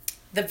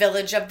the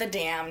Village of the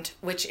Damned,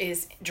 which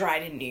is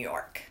Dryden, New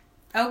York.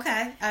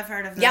 Okay, I've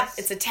heard of this. Yep,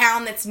 it's a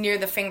town that's near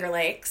the Finger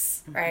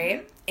Lakes,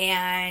 right?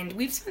 And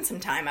we've spent some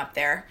time up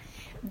there.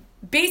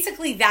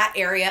 Basically, that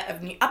area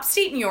of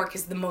upstate New York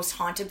is the most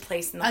haunted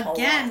place in the whole world.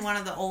 Again, one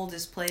of the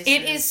oldest places.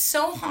 It is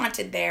so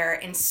haunted there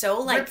and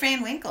so Rip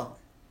Van Winkle.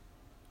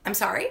 I'm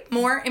sorry?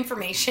 More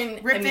information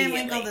Rip Van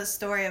Winkle, the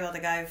story about the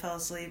guy who fell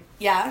asleep.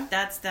 Yeah?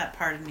 That's that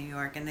part of New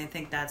York, and they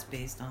think that's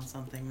based on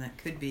something that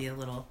could be a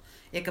little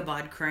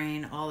Ichabod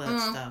Crane, all that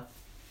stuff.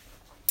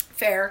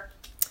 Fair.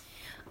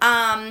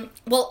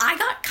 Well, I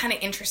got kind of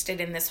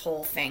interested in this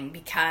whole thing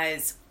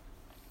because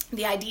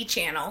the ID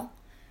channel,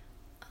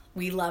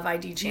 we love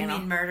ID channel.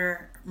 You mean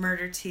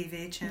Murder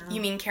TV channel? You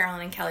mean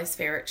Carolyn and Kelly's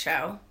favorite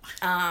show.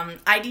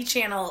 ID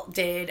channel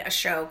did a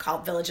show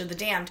called Village of the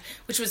Damned,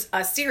 which was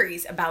a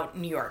series about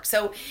New York.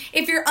 So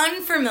if you're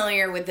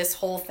unfamiliar with this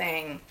whole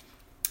thing,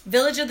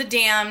 Village of the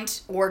Damned,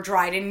 or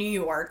Dryden, New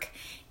York,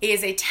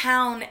 is a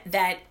town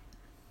that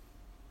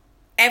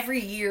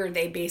every year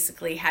they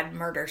basically had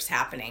murders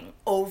happening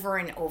over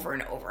and over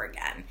and over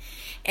again.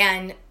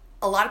 And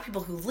a lot of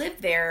people who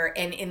lived there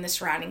and in the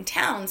surrounding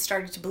towns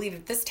started to believe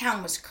that this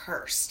town was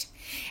cursed.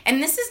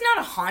 And this is not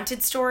a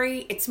haunted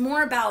story. It's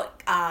more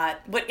about,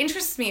 what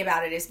interests me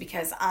about it is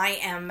because I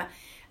am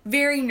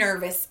very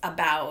nervous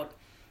about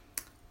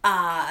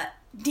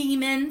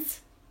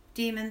demons.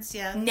 Demons,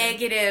 yeah.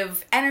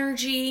 Negative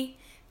energy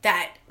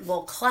that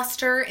will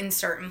cluster in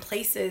certain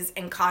places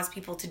and cause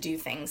people to do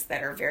things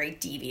that are very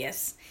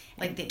devious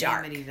and like the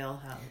dark.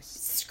 Amityville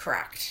house.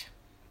 Correct.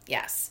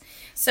 Yes.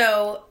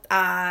 So,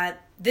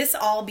 this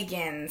all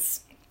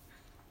begins,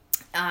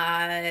 in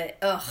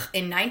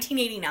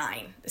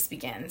 1989, this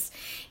begins.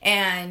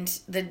 And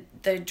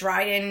the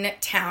Dryden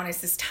town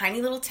is this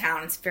tiny little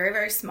town. It's very,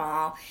 very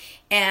small.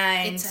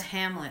 And it's a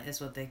hamlet is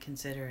what they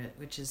consider it,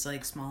 which is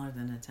like smaller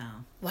than a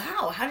town.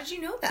 Wow. How did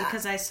you know that?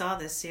 Because I saw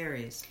this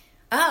series.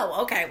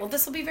 Oh, okay. Well,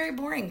 this will be very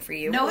boring for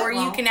you. No, or it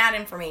won't. You can add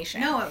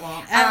information. No, it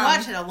won't. I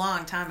watched it a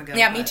long time ago.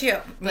 Yeah, me too.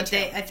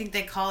 I think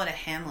they call it a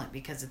hamlet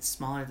because it's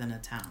smaller than a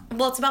town.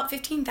 Well, it's about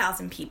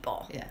 15,000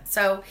 people. Yeah.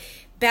 So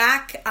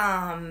back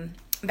in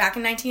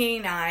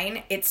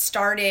 1989, it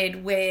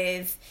started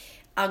with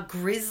a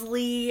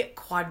grisly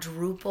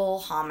quadruple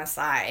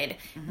homicide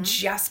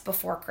just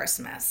before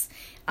Christmas.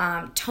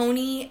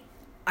 Tony,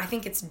 I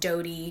think it's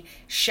Dodie,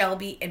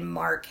 Shelby, and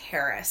Mark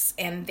Harris,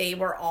 and they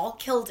were all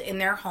killed in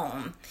their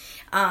home.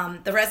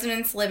 The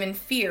residents live in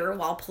fear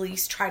while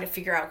police try to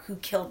figure out who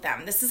killed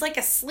them. This is like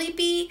a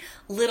sleepy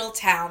little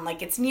town,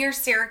 like it's near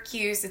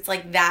Syracuse. It's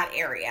like that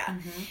area.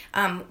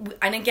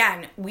 And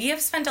again, we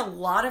have spent a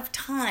lot of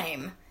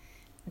time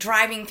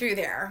driving through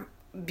there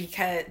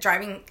because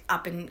driving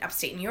up in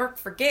upstate New York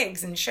for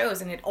gigs and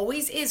shows, and it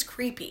always is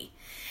creepy.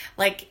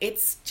 Like,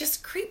 it's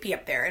just creepy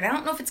up there. And I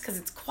don't know if it's because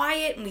it's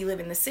quiet and we live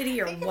in the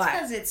city or what. It's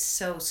because it's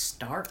so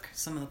stark,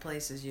 some of the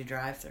places you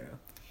drive through.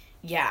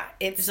 Yeah.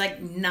 There's,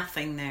 like,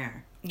 nothing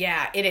there.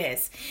 Yeah, it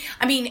is.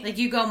 I mean... Like,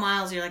 you go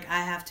miles, you're like,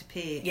 I have to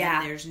pee. Yeah.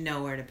 And there's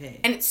nowhere to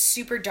pee. And it's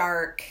super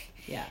dark.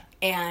 Yeah.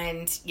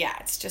 And, yeah,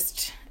 it's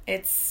just...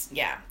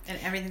 yeah. And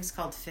everything's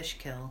called fish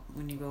kill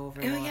when you go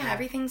over Oh, water. yeah,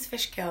 everything's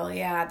fish kill.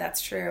 Yeah,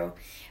 that's true.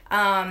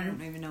 I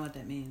don't even know what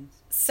that means.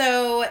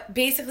 So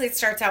basically it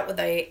starts out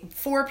with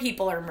 4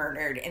 people are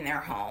murdered in their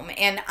home.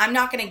 And I'm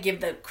not going to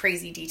give the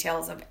crazy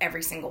details of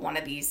every single one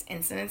of these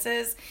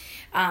incidences.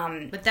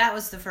 But that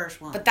was the first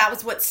one. But that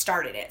was what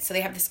started it. So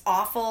they have this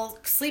awful,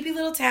 sleepy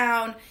little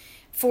town.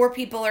 4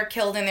 people are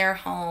killed in their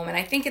home. And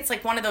I think it's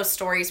like one of those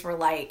stories where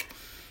like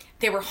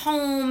they were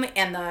home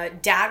and the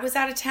dad was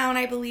out of town,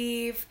 I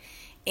believe.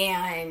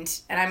 And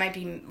I might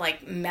be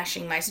like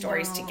meshing my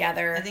stories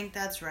together. I think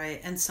that's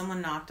right. And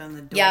someone knocked on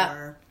the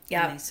door.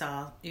 Yeah. And they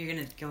saw. You're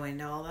going to go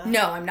into all that?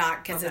 No, I'm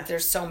not, because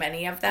there's so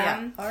many of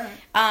them. Yeah. All right.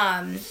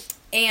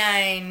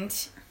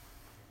 And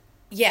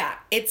yeah,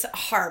 it's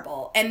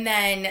horrible. And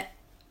then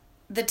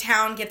the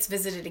town gets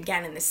visited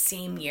again in the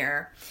same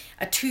year.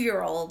 A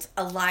 2-year-old,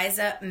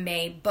 Eliza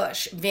Mae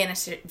Bush,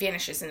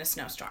 vanishes in a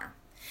snowstorm.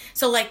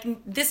 So, like,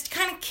 this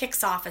kind of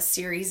kicks off a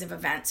series of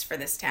events for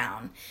this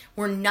town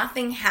where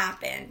nothing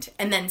happened,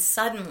 and then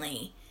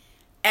suddenly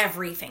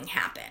everything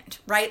happened,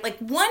 right? Like,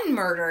 one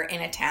murder in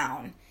a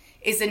town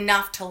is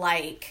enough to,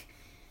 like,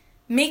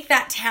 make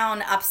that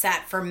town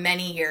upset for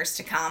many years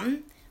to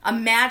come.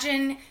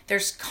 Imagine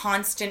there's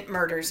constant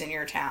murders in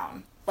your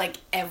town, like,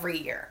 every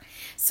year.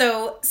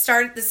 So,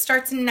 this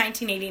starts in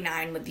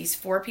 1989 with these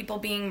 4 people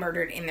being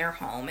murdered in their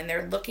home, and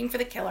they're looking for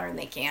the killer, and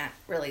they can't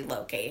really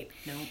locate.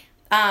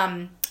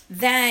 Nope.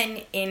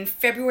 Then, in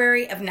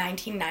February of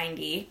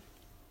 1990,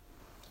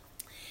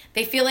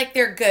 they feel like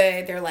they're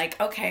good. They're like,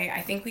 okay,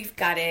 I think we've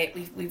got it.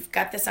 We've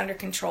got this under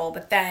control.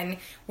 But then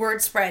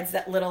word spreads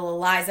that little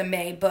Eliza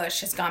Mae Bush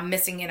has gone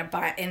missing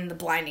in the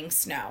blinding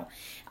snow.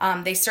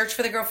 They search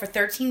for the girl for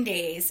 13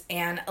 days,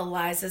 and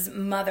Eliza's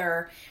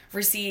mother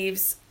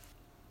receives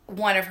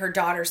one of her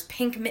daughter's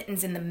pink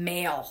mittens in the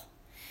mail.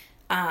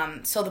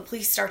 So the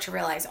police start to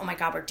realize, oh my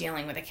God, we're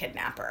dealing with a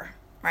kidnapper,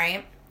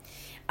 right?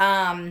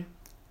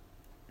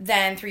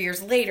 Then 3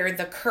 years later,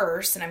 the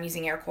curse, and I'm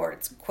using air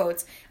quotes,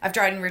 of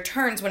Dryden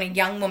returns when a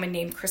young woman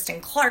named Kristen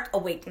Clark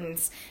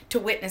awakens to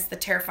witness the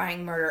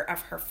terrifying murder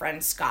of her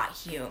friend Scott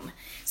Hume.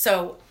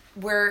 So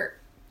we're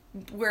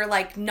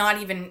like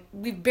not even,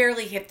 we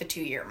barely hit the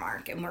 2-year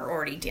mark, and we're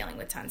already dealing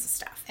with tons of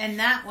stuff. And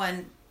that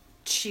one,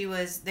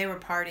 they were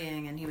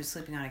partying and he was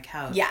sleeping on a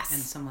couch. Yes.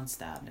 And someone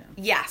stabbed him.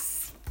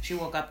 Yes. She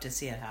woke up to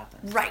see it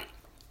happen. Right.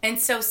 And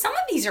so some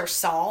of these are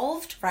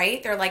solved,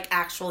 right? They're like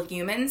actual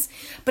humans,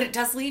 but it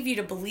does leave you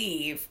to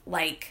believe,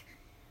 like,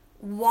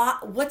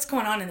 what's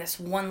going on in this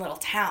one little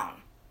town?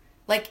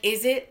 Like,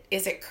 is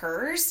it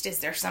cursed? Is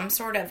there some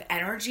sort of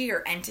energy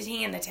or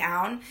entity in the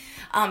town?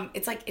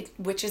 It's like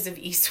Witches of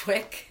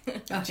Eastwick.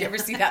 Did you ever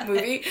see that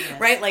movie?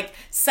 Yes. Right? Like,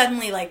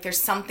 suddenly, like, there's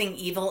something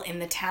evil in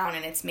the town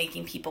and it's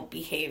making people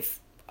behave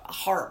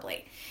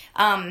horribly.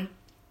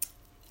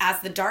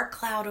 As the dark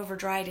cloud over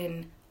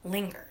Dryden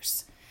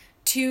lingers,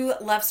 2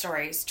 love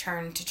stories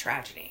turn to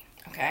tragedy.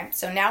 Okay,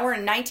 so now we're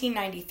in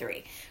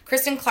 1993.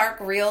 Kristen Clark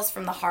reels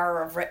from the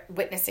horror of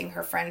witnessing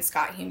her friend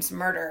Scott Hume's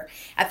murder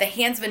at the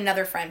hands of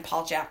another friend,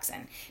 Paul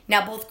Jackson.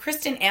 Now, both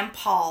Kristen and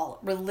Paul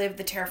relive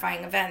the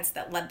terrifying events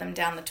that led them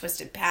down the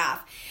twisted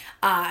path.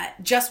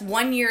 Just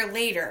 1 year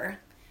later,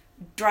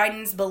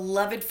 Dryden's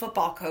beloved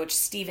football coach,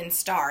 Steven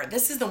Starr.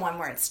 This is the one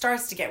where it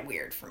starts to get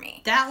weird for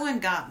me. That one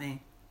got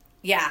me.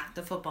 Yeah.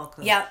 The football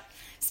coach. Yep.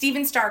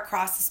 Steven Starr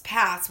crosses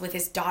paths with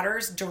his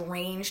daughter's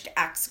deranged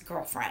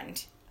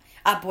ex-girlfriend.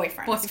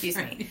 Boyfriend, excuse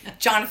me. Yeah.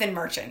 Jonathan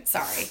Merchant,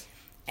 sorry.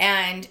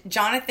 And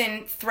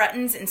Jonathan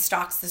threatens and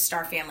stalks the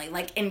Starr family,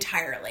 like,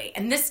 entirely.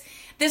 And this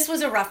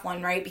was a rough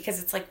one, right?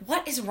 Because it's like,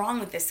 what is wrong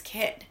with this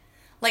kid?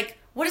 Like,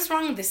 what is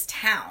wrong with this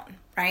town,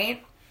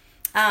 right?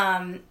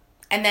 And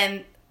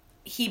then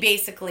he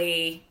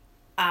basically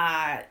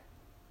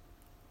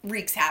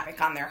wreaks havoc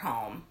on their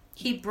home.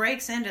 He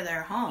breaks into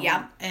their home.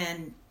 Yep.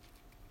 And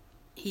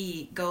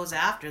he goes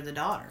after the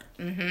daughter.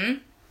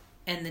 Mm-hmm.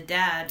 And the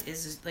dad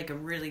is like a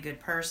really good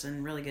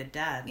person, really good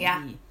dad.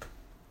 Yeah. And he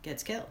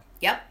gets killed.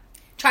 Yep.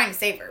 Trying to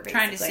save her, basically.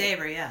 Trying to save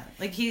her, yeah.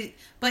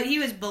 But he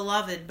was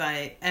beloved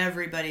by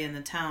everybody in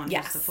the town.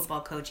 Yes. He was the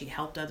football coach. He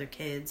helped other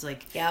kids.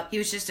 Yep. He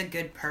was just a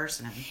good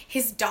person.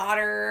 His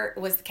daughter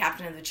was the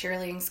captain of the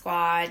cheerleading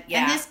squad.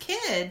 Yeah. And this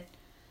kid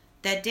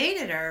that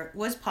dated her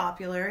was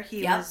popular.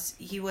 He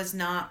was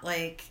not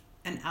like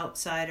an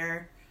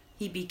outsider.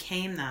 He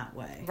became that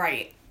way.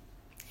 Right.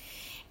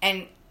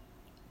 And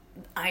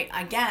I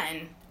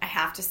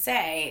have to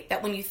say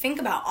that when you think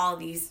about all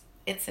these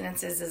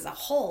incidences as a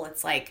whole,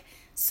 it's like,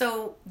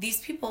 so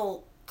these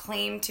people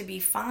claim to be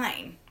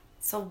fine.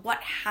 So what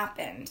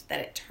happened that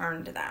it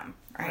turned to them,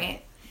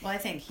 right? Well, I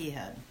think he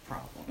had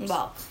problems.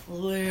 Well,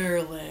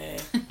 clearly.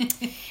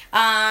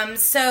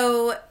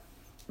 So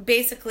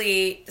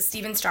basically,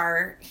 Steven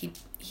Starr,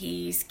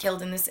 he's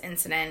killed in this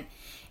incident.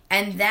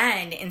 And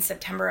then in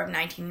September of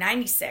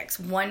 1996,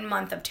 1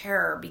 month of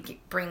terror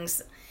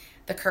brings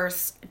the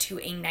curse to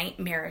a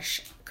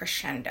nightmarish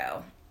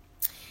crescendo.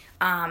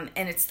 And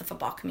it's the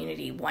football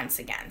community once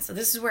again. So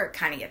this is where it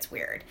kind of gets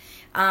weird.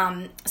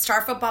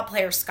 Star football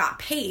player Scott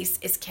Pace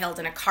is killed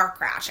in a car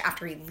crash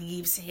after he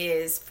leaves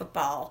his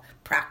football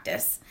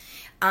practice.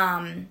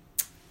 And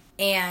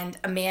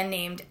a man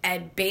named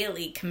Ed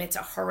Bailey commits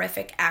a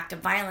horrific act of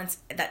violence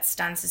that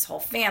stuns his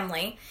whole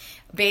family.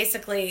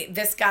 Basically,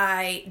 this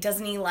guy,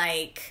 this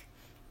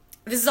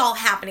is all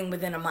happening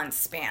within a month's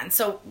span.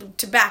 So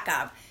to back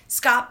up,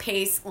 Scott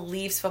Pace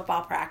leaves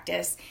football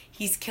practice.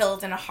 He's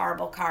killed in a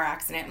horrible car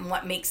accident. And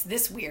what makes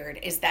this weird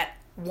is that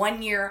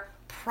 1 year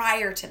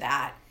prior to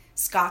that,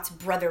 Scott's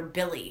brother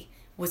Billy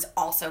was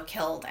also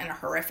killed in a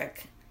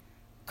horrific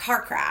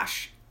car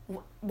crash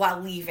while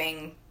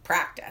leaving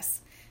practice.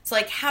 So,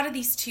 like, how did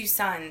these two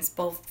sons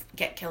both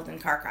get killed in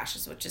car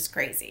crashes, which is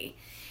crazy?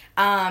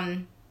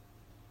 And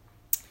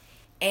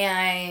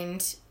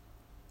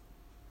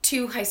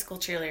two high school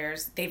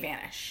cheerleaders, they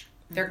vanish.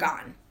 They're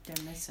gone.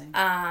 They're missing.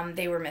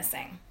 They were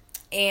missing.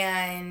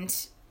 And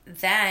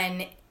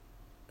then,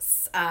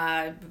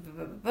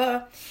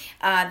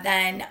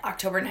 then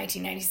October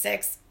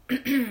 1996,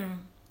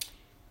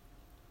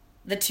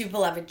 the two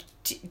beloved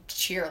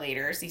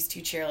cheerleaders, these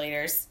two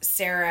cheerleaders,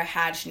 Sarah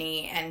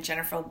Hadjney and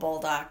Jennifer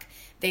Bolduc,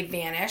 they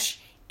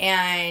vanish.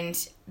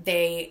 And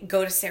they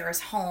go to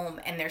Sarah's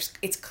home, and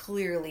it's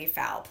clearly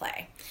foul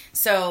play.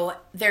 So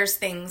there's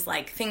things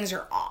like things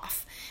are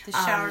off. The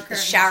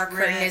shower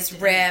curtain is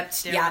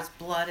ripped. There was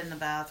blood in the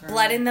bathroom.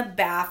 Blood in the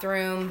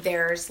bathroom.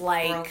 There's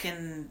like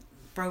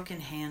broken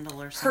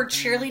handle or something. Her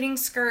cheerleading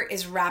skirt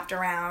is wrapped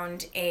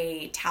around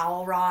a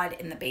towel rod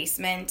in the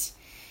basement.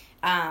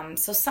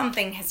 So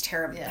something has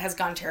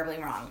gone terribly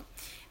wrong.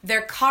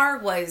 Their car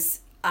was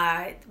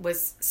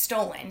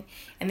stolen,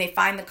 and they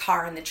find the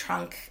car in the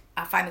trunk.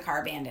 Find the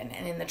car abandoned,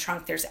 and in the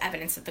trunk there's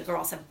evidence that the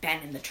girls have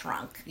been in the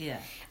trunk. Yeah.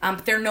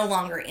 But they're no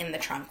longer in the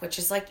trunk, which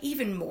is like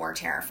even more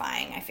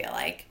terrifying, I feel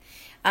like.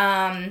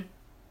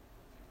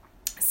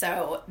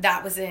 So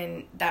that was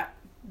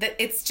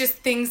it's just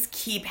things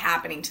keep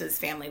happening to this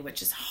family,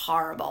 which is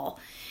horrible.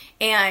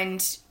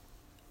 And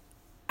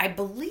I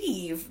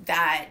believe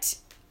that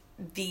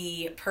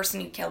the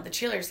person who killed the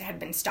cheerleaders had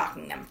been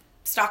stalking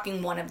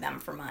one of them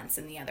for months,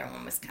 and the other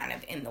one was kind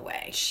of in the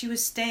way. She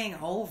was staying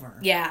over.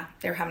 Yeah,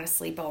 they were having a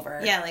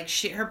sleepover. Yeah, like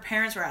her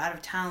parents were out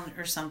of town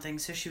or something,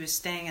 so she was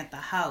staying at the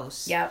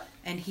house. Yep.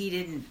 And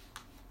he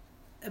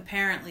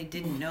apparently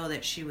didn't know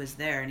that she was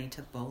there, and he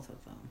took both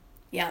of them.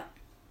 Yep.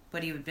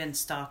 But he had been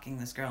stalking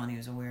this girl, and he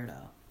was a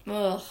weirdo.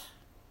 Ugh.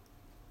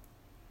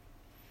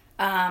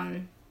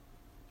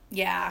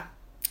 Yeah.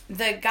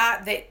 The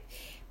guy that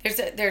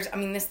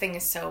this thing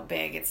is so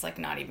big, it's like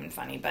not even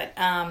funny, but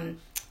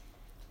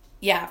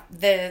yeah,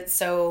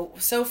 so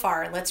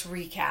far, let's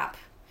recap.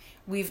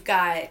 We've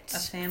got a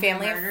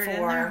family of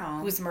 4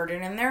 who's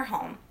murdered in their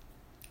home.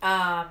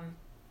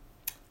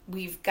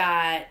 We've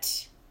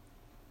got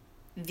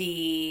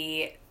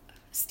the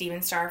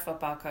Steven Starr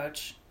football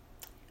coach.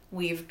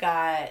 We've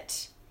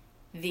got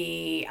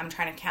I'm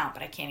trying to count,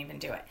 but I can't even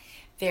do it.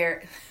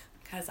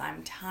 Because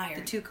I'm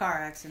tired. The 2 car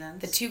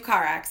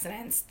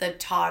accidents. The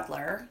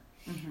toddler.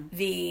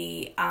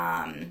 The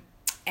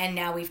and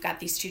now we've got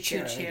these two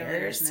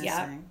cheerleaders.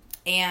 Yep.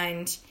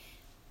 And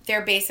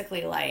they're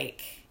basically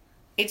like,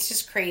 it's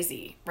just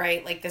crazy,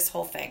 right? Like this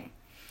whole thing.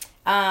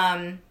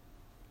 And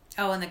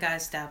the guy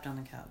stabbed on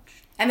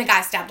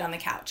the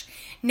couch.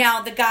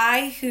 Now, the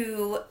guy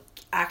who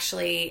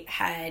actually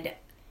had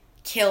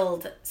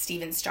killed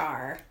Steven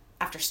Starr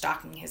after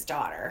stalking his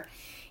daughter,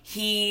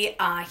 he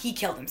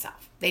killed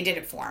himself. They did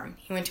it for him.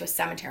 He went to a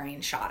cemetery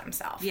and shot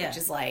himself, which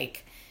is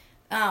like,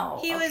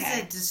 he was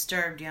a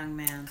disturbed young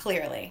man.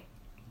 Clearly.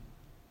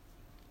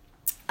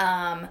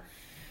 And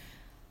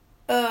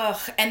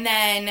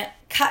then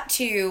cut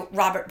to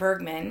Robert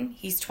Bergman.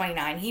 He's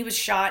 29. He was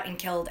shot and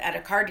killed at a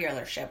car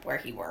dealership where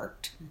he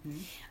worked.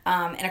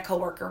 And a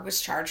coworker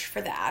was charged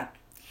for that.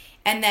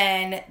 And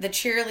then the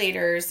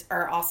cheerleaders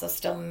are also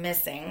still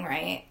missing,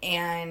 right?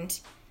 And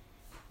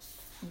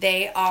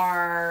they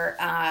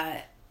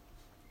are,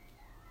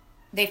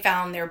 they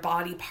found their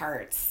body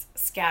parts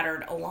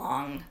scattered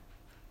along,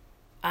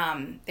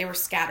 they were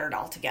scattered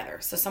all together.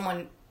 So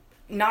someone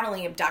not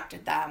only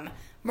abducted them,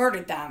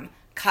 murdered them,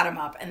 cut them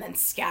up, and then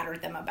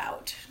scattered them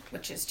about,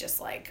 which is just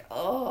like,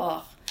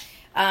 oh.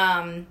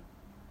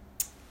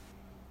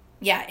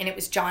 Yeah, and it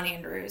was John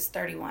Andrews,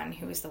 31,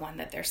 who was the one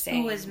that they're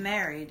saying. Who was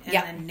married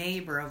and a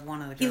neighbor of one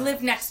of the girls. He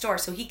lived next door,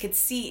 so he could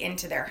see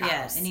into their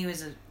house. Yeah, and he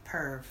was a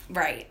perv.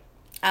 Right.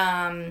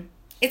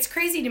 It's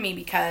crazy to me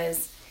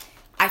because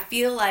I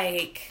feel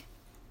like,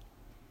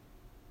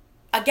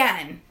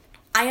 again,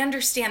 I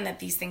understand that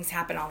these things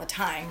happen all the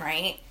time,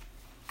 right?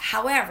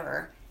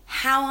 However,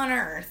 how on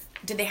earth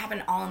did they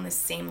happen all in the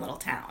same little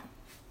town?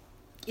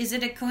 Is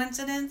it a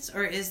coincidence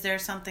or is there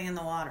something in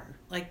the water?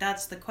 Like,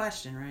 that's the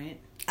question, right?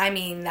 I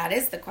mean, that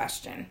is the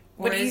question.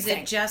 What do you think?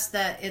 Or is it just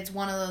that it's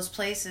one of those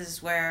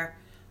places where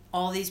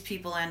all these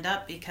people end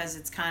up because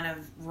it's kind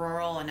of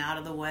rural and out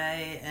of the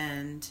way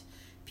and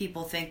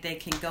people think they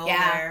can go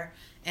there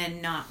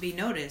and not be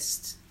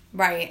noticed?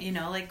 Right. You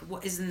know, like,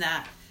 isn't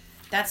that...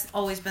 That's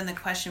always been the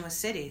question with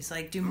cities.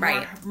 Like, do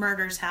more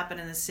murders happen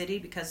in the city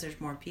because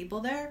there's more people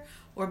there,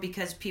 or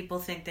because people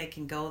think they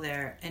can go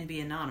there and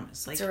be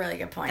anonymous? Like, that's a really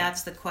good point.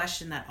 That's the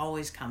question that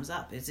always comes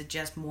up. Is it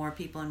just more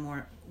people in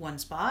one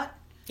spot?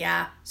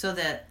 Yeah. So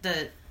that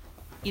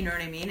you know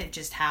what I mean? It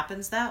just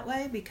happens that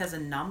way because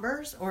of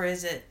numbers, or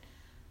is it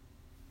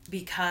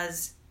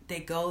because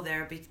they go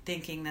there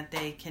thinking that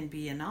they can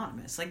be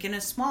anonymous? Like in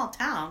a small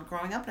town,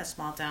 growing up in a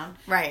small town,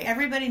 right?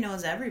 Everybody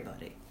knows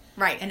everybody.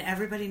 Right. And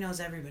everybody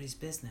knows everybody's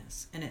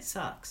business. And it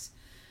sucks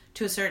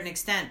to a certain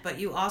extent. But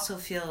you also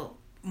feel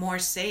more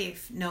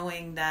safe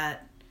knowing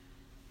that,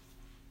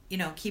 you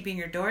know, keeping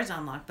your doors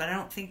unlocked. But I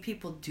don't think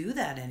people do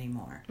that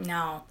anymore.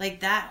 No.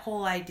 Like that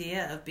whole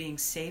idea of being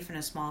safe in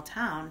a small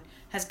town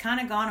has kind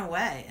of gone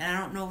away. And I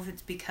don't know if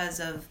it's because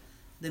of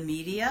the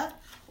media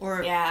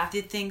or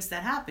did things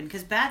that happen.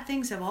 Because bad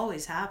things have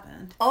always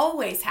happened.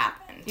 Always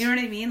happened. You know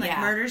what I mean? Like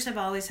murders have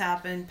always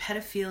happened.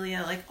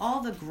 Pedophilia, like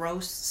all the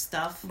gross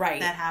stuff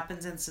that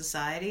happens in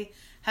society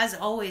has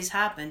always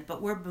happened.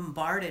 But we're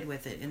bombarded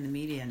with it in the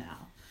media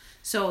now.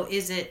 So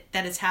is it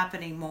that it's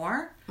happening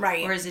more?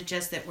 Right. Or is it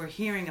just that we're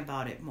hearing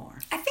about it more?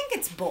 I think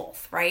it's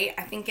both, right?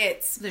 I think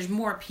it's... There's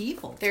more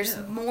people, There's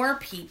more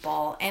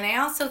people. And I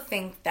also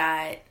think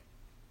that...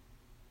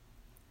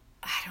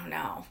 I don't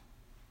know.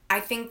 I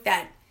think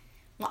that...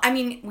 Well, I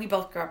mean, we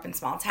both grew up in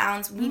small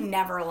towns. We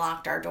never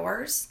locked our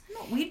doors.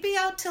 No, we'd be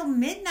out till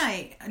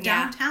midnight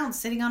downtown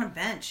sitting on a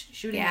bench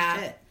shooting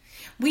shit.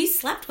 We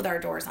slept with our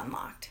doors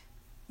unlocked.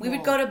 We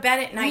would go to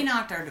bed at night.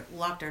 We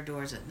locked our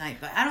doors at night,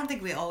 but I don't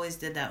think we always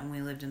did that when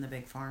we lived in the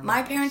big farm.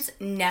 My parents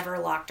never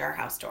locked our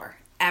house door.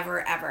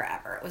 Ever, ever,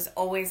 ever. It was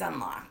always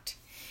unlocked.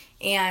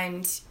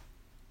 And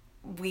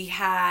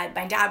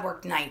my dad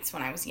worked nights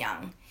when I was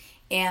young.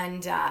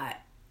 And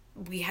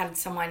we had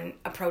someone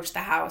approach the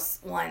house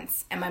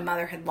once, and my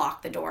mother had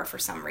locked the door for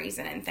some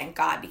reason, and thank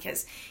God,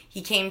 because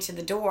he came to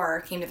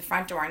the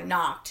front door and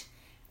knocked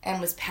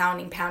and was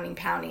pounding,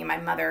 and my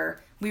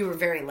mother... We were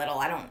very little.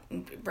 I don't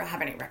have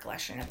any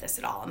recollection of this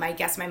at all. And I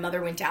guess my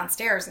mother went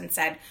downstairs and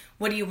said,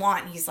 "What do you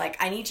want?" And he's like,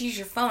 "I need to use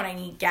your phone. I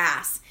need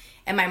gas."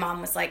 And my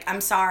mom was like, "I'm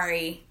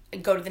sorry.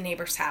 Go to the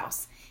neighbor's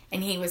house."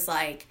 And he was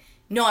like,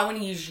 "No, I want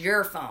to use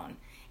your phone."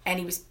 And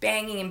he was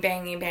banging.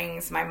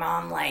 So my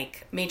mom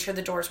made sure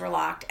the doors were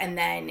locked. And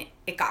then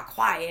it got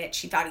quiet.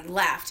 She thought he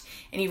left.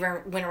 And he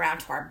went around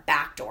to our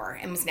back door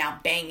and was now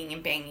banging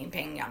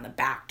on the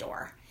back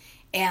door.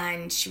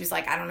 And she was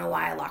like, "I don't know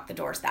why I locked the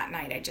doors that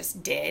night. I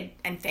just did.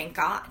 And thank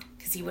God,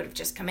 because he would have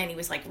just come in." He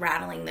was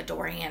rattling the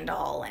door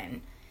handle.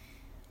 And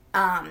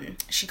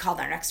she called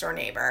our next door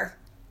neighbor.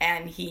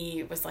 And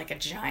he was a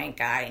giant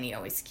guy. And he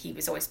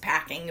was always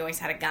packing. He always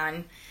had a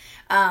gun.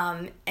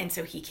 And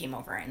so he came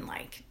over and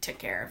took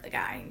care of the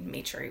guy and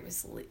made sure he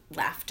was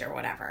left or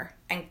whatever.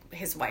 And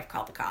his wife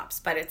called the cops.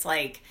 But it's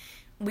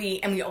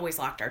we always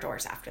locked our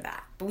doors after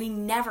that. But we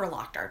never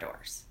locked our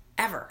doors.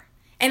 Ever.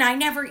 And I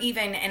never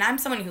even, and I'm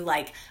someone who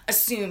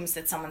assumes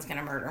that someone's going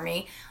to murder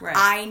me.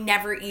 Right. It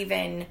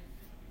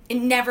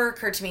never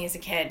occurred to me as a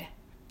kid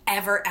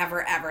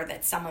ever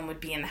that someone would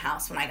be in the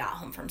house when I got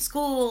home from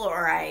school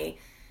or I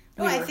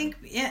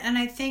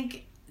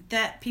think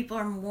that people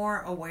are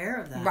more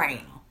aware of that.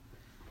 Right. Now.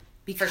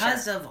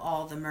 Because of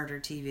all the murder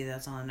TV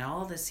that's on,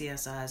 all the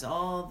CSIs,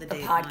 all the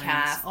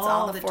podcasts,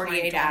 all the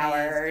 48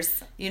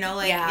 hours. You know,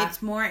 like,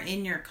 it's more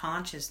in your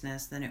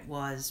consciousness than it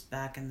was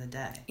back in the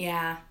day.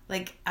 Yeah.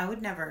 Like, I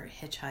would never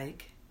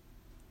hitchhike.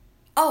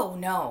 Oh,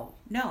 no.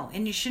 No,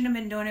 and you shouldn't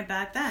have been doing it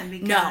back then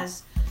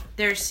because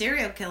there's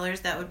serial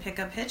killers that would pick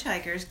up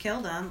hitchhikers, kill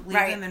them, leave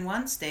them in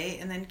one state,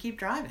 and then keep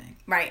driving.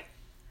 Right.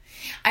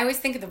 I always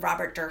think of the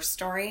Robert Durst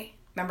story.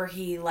 Remember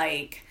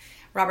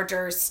Robert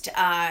Durst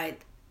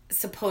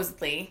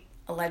supposedly,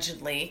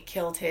 allegedly,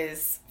 killed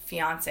his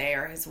fiance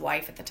or his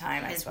wife at the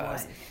time, I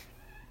suppose. Wife.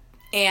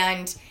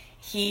 And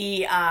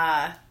he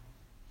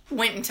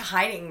went into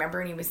hiding, remember,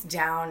 and he was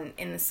down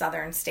in a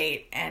southern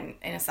state, and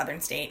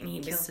he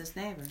killed his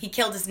neighbor. He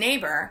killed his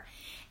neighbor,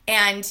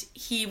 and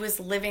he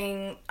was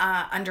living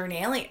under an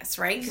alias,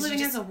 right? He was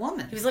living as a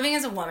woman. He was living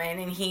as a woman,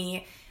 and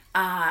he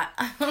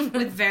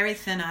with very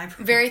thin eyebrows.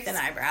 Very thin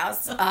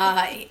eyebrows.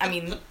 I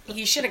mean,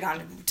 he should have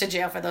gone to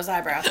jail for those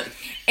eyebrows.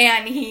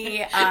 And he,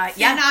 thin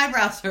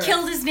eyebrows.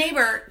 Killed his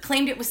neighbor,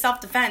 claimed it was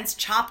self-defense,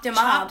 chopped him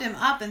up,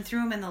 and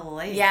threw him in the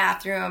lake. Yeah,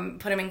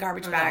 put him in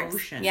garbage bags. The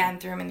ocean. Yeah, and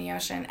threw him in the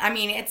ocean. I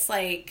mean, it's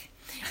like,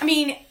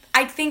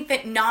 I think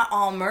that not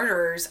all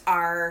murderers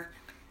are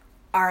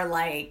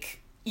like,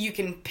 you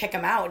can pick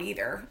them out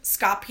either.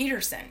 Scott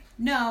Peterson.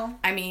 No.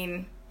 I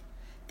mean,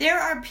 there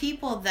are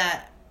people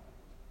that,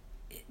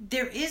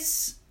 there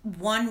is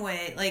one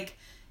way, like,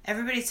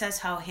 everybody says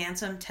how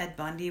handsome Ted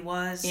Bundy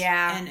was.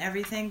 Yeah. And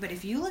everything, but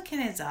if you look in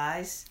his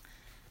eyes,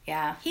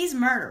 yeah, he's a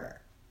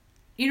murderer.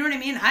 You know what I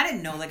mean? I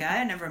didn't know the guy.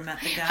 I never met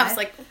the guy. I was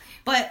like,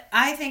 but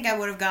I think I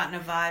would have gotten a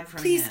vibe from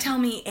him. Please tell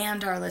me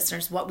and our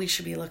listeners what we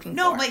should be looking for.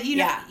 No, but you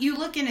know, you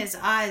look in his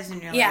eyes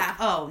and you're like,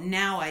 oh,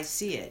 now I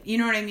see it. You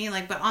know what I mean?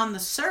 Like, but on the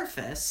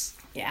surface,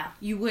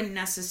 you wouldn't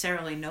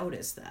necessarily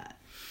notice that.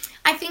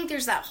 I think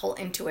there's that whole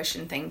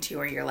intuition thing too,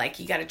 where you're like,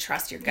 you got to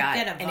trust your gut,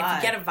 and if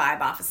you get a vibe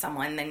off of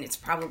someone, then it's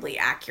probably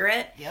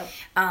accurate. Yep.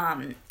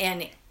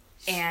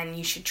 And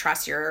you should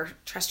trust your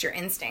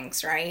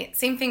instincts, right?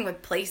 Same thing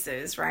with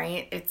places,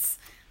 right? It's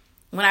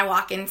when I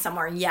walk in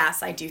somewhere,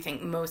 yes, I do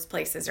think most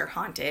places are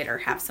haunted or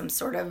have some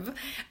sort of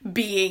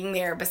being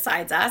there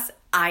besides us.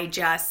 I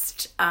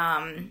just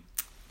and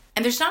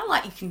there's not a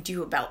lot you can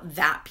do about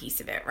that piece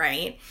of it,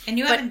 right? And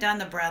you haven't done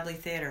the Bradley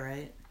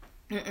Theater,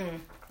 right?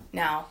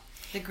 No.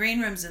 The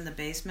green room's in the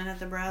basement at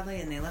the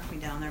Bradley, and they left me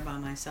down there by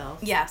myself.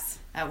 Yes.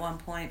 At one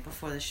point,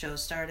 before the show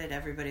started,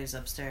 everybody was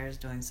upstairs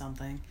doing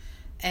something,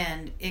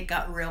 and it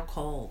got real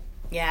cold.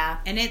 Yeah.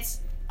 And it's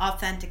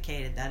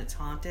authenticated that it's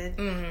haunted,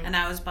 and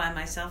I was by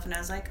myself, and I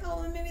was like,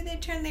 oh, maybe they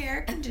turned the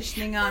air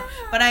conditioning on.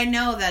 But I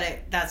know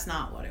that that's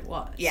not what it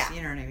was. Yeah.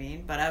 You know what I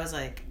mean? But I was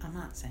like, I'm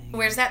not saying.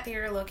 Where's that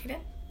theater located?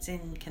 It's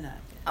in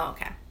Connecticut. Oh,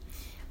 okay.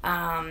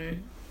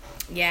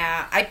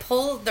 Yeah, I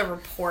pulled the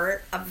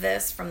report of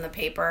this from the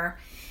paper.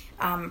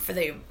 For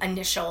the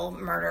initial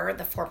murder,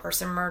 the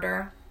 4-person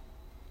murder.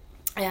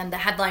 And the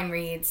headline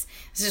reads,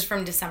 this is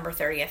from December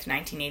 30th,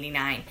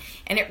 1989.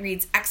 And it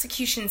reads,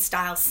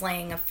 execution-style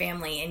slaying of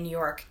family in New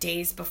York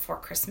days before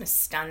Christmas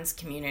stuns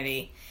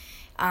community.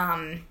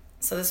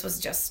 So this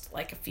was just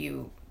like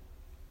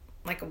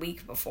a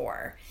week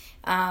before.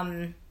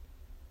 And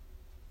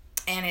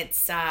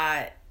it's,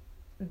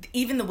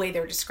 even the way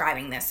they're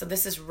describing this. So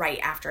this is right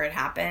after it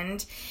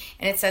happened.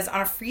 And it says,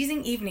 on a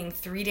freezing evening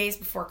 3 days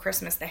before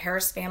Christmas, the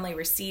Harris family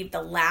received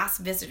the last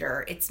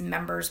visitor its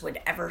members would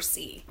ever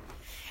see.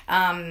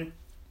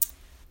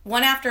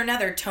 One after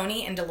another,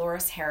 Tony and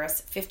Dolores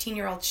Harris,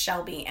 15-year-old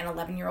Shelby, and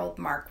 11-year-old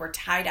Mark were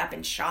tied up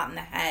and shot in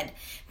the head,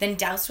 then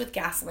doused with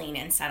gasoline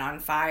and set on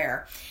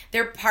fire.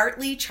 Their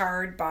partly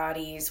charred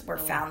bodies were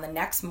found the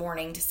next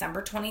morning,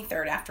 December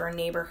 23rd, after a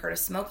neighbor heard a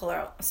smoke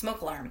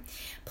alarm.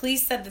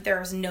 Police said that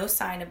there was no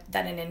sign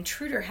that an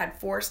intruder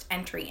had forced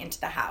entry into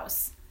the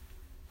house.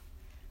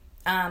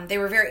 They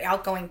were very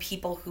outgoing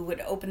people who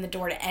would open the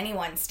door to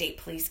anyone, State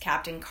Police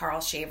Captain Carl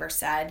Shaver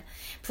said.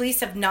 Police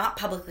have not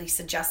publicly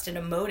suggested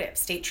a motive.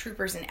 State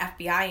troopers and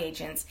FBI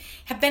agents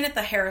have been at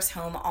the Harris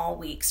home all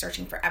week,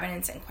 searching for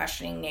evidence and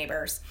questioning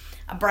neighbors.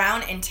 A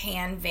brown and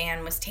tan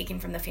van was taken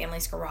from the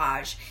family's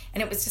garage,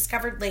 and it was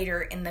discovered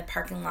later in the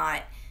parking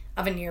lot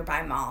of a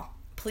nearby mall.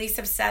 Police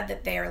have said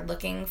that they are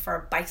looking for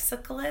a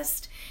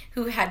bicyclist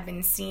who had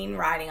been seen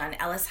riding on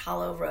Ellis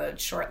Hollow Road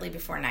shortly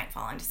before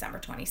nightfall on December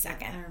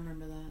 22nd. I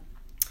remember that.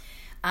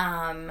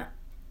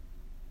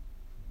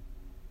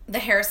 The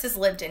Harrises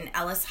lived in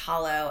Ellis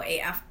Hollow,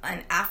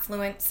 an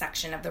affluent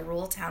section of the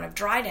rural town of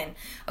Dryden,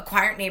 a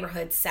quiet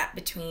neighborhood set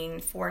between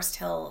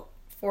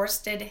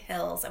forested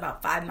hills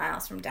about 5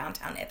 miles from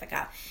downtown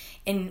Ithaca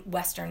in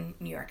western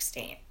New York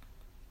State.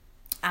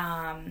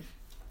 And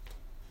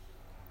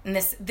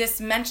this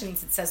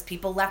mentions, it says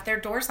people left their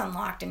doors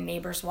unlocked and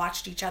neighbors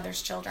watched each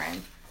other's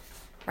children.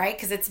 Right?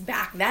 Because it's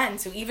back then,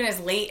 so even as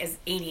late as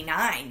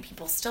 89,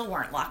 people still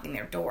weren't locking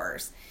their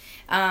doors.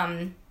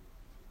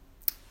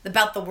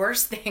 About the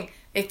worst thing,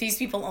 if these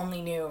people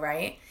only knew,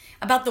 right?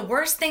 About the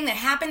worst thing that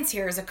happens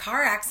here is a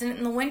car accident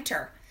in the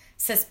winter,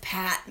 says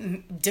Pat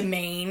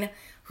DeMaine,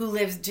 who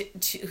lives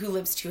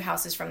 2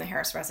 houses from the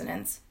Harris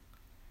residence.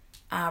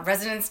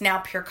 Residents now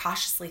peer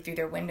cautiously through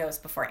their windows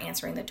before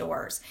answering the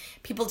doors.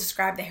 People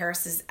describe the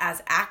Harrises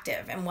as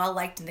active and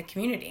well-liked in the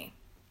community.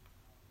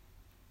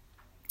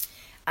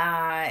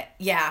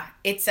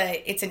 It's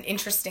an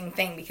interesting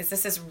thing because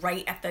this is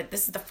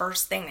this is the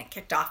first thing that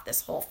kicked off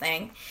this whole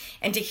thing.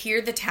 And to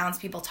hear the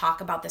townspeople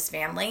talk about this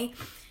family,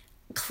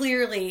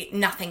 clearly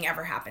nothing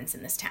ever happens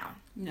in this town.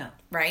 No.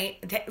 Right?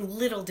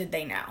 Little did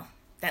they know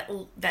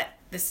that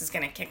this is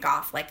going to kick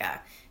off like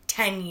a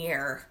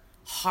 10-year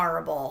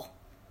horrible,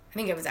 I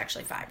think it was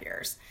actually 5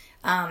 years.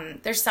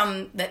 There's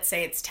some that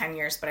say it's 10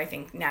 years, but I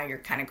think now you're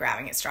kind of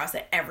grabbing at straws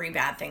that every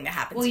bad thing that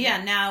happens.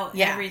 Well, now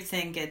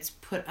everything gets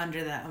put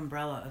under that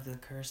umbrella of the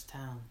cursed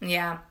town.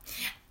 Yeah.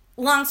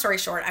 Long story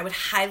short, I would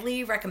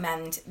highly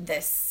recommend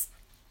this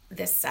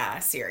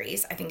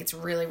series. I think it's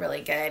really,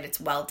 really good. It's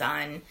well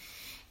done.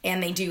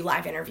 And they do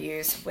live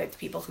interviews with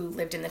people who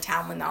lived in the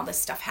town when all this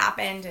stuff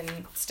happened and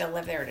still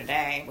live there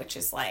today, which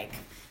is like,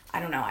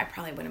 I don't know, I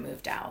probably would have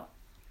moved out.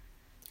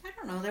 I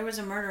don't know. There was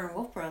a murder in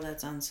Wolfboro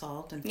that's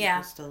unsolved and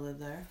people still live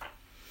there.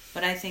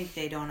 But I think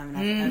they don't have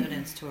enough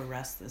evidence to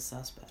arrest the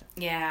suspect.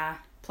 Yeah.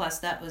 Plus,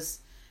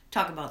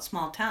 talk about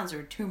small towns. There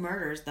were 2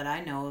 murders that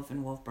I know of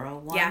in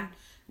Wolfboro. One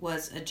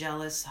was a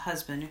jealous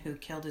husband who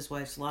killed his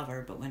wife's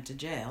lover but went to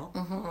jail.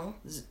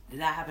 Mm-hmm.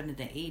 That happened in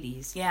the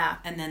 80s. Yeah.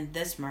 And then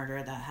this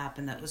murder that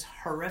happened that was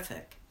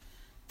horrific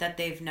that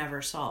they've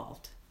never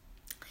solved.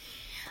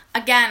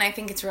 Again, I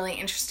think it's really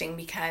interesting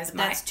because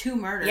that's 2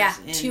 murders. Yeah,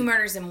 2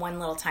 murders in one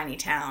little tiny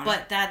town.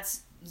 But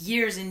that's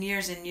years and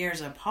years and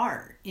years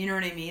apart. You know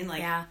what I mean?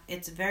 Like,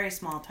 it's a very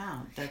small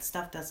town. That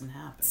stuff doesn't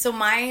happen. So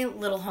my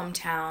little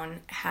hometown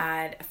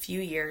had a few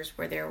years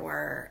where there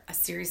were a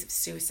series of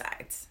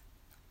suicides.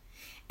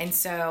 And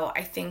so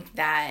I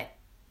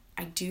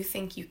do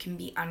think you can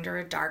be under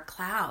a dark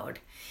cloud.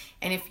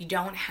 And if you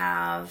don't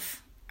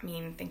have,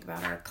 think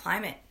about our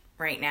climate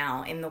right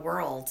now in the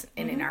world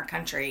and in our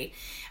country,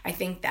 I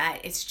think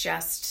that it's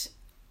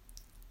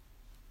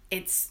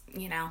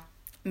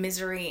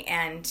misery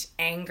and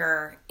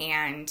anger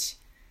and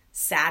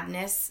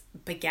sadness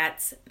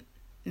begets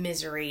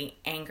misery,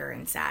 anger,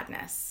 and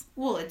sadness.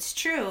 Well, it's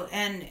true.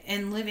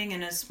 And living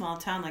in a small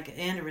town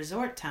and a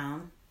resort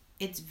town,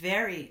 it's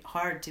very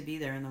hard to be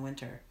there in the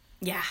winter.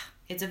 Yeah.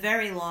 It's a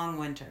very long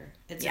winter.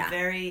 It's a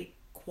very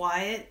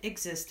quiet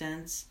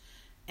existence.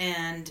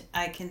 And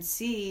I can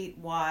see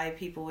why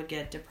people would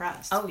get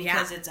depressed. Oh, yeah.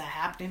 Because it's a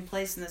happening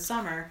place in the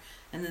summer,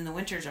 and then the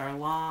winters are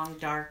long,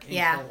 dark,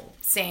 and cold.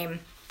 Same.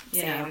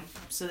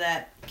 So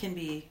that can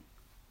be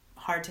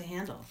hard to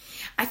handle.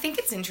 I think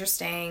it's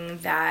interesting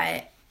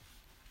that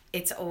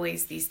it's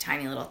always these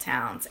tiny little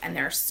towns, and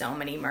there are so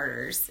many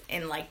murders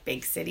in, like,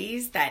 big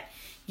cities that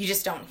you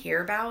just don't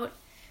hear about.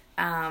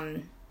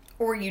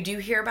 Or you do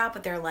hear about,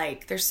 but they're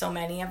like, there's so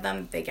many of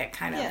them, they get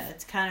kind of... Yeah,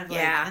 it's kind of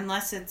like,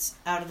 unless it's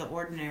out of the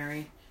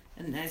ordinary,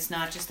 and it's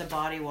not just a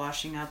body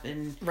washing up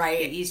in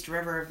the East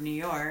River of New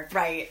York.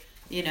 Right.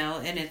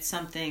 And it's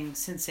something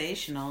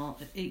sensational.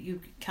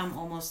 You become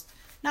almost,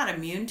 not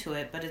immune to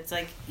it, but it's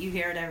like, you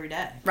hear it every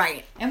day.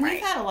 Right. And we've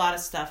had a lot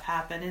of stuff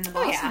happen in the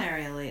Boston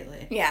area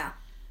lately. Yeah.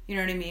 You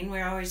know what I mean?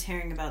 We're always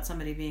hearing about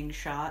somebody being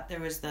shot. There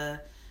was the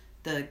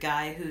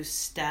guy who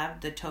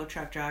stabbed the tow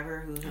truck driver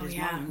who hit his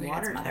mom in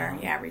Watertown.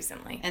 Yeah,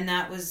 recently. And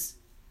that was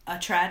a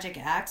tragic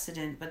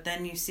accident, but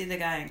then you see the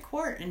guy in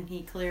court and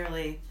he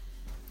clearly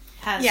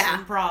has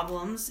some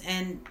problems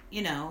and,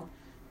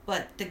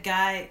 but the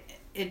guy,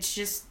 it's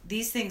just,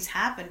 these things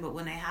happen, but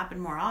when they happen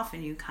more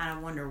often, you kind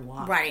of wonder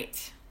why.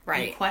 Right.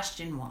 You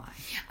question why.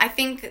 I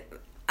think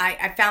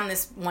I found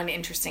this one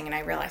interesting, and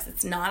I realized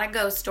it's not a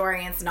ghost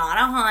story. It's not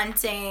a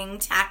haunting,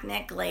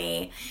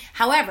 technically.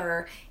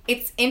 However,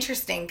 it's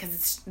interesting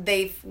because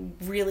they've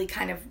really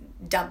kind of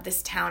dubbed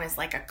this town as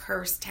like a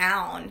cursed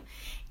town.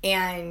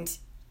 And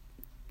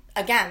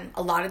again,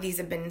 a lot of these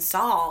have been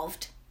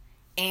solved.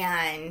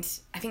 And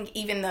I think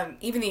even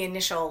the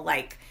initial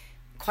like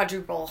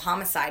quadruple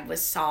homicide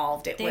was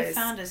solved. They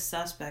found a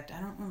suspect. I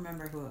don't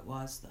remember who it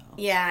was, though.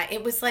 Yeah,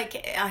 it was like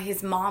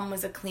his mom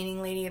was a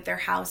cleaning lady at their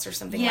house or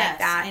something like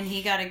that. And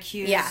he got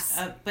accused. Yes.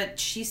 But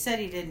she said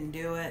he didn't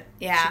do it.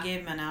 Yeah. She gave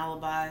him an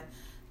alibi.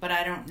 But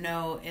I don't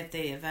know if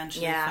they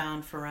eventually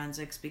found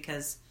forensics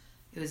because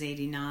it was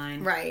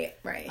 89. Right.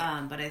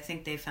 But I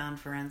think they found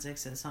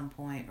forensics at some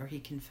point, or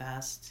he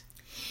confessed.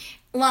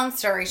 Long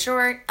story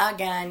short,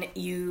 again,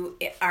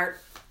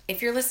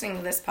 if you're listening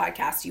to this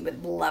podcast, you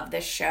would love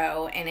this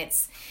show. And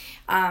it's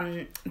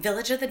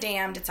Village of the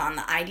Damned. It's on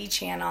the ID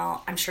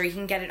channel. I'm sure you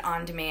can get it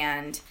on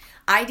demand.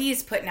 ID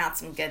is putting out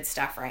some good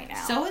stuff right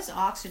now. So is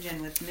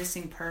Oxygen with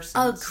missing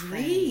persons.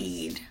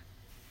 Agreed. Things.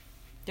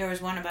 There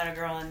was one about a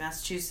girl in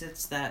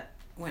Massachusetts that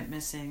went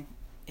missing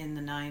in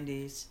the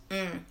 90s.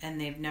 And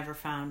they've never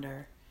found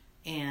her.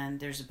 And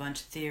there's a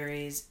bunch of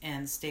theories,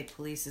 and state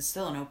police is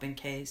still an open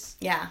case.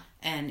 Yeah.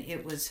 And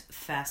it was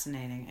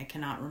fascinating. I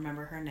cannot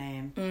remember her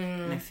name,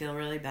 and I feel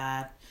really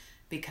bad.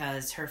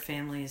 because her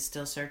family is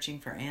still searching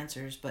for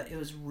answers. But it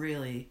was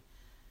really...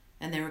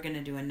 And they were going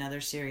to do another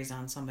series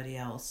on somebody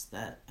else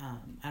that...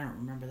 I don't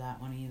remember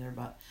that one either,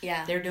 but...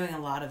 Yeah. They're doing a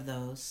lot of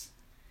those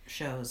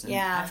shows. And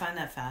yeah. I find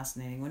that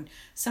fascinating. When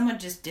someone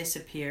just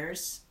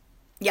disappears...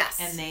 Yes.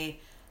 And they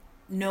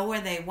know where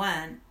they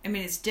went. I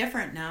mean, it's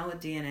different now with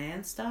DNA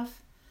and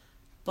stuff.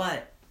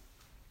 But...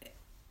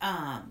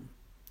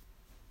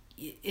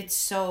 it's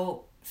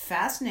so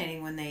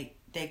fascinating when they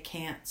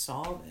can't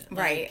solve it.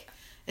 Right. Like,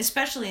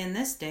 especially in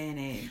this day and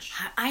age.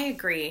 I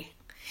agree.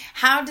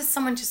 How does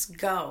someone just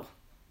go?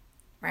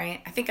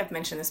 Right? I think I've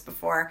mentioned this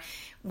before.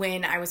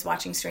 When I was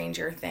watching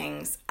Stranger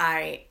Things,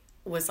 I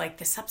was like,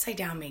 this upside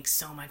down makes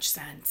so much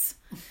sense.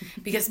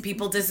 Because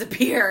people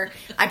disappear.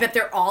 I bet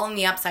they're all in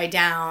the upside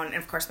down. And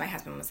of course my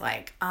husband was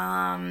like, you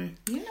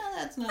know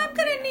that's not... I'm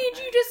going to need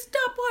you to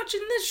stop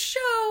watching this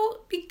show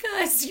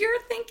because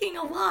you're thinking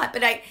a lot.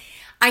 But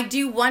I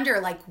do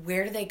wonder, like,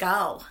 where do they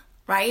go?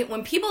 Right?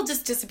 When people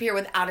just disappear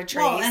without a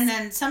trace. Well, and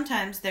then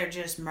sometimes they're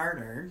just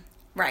murdered.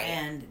 Right.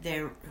 And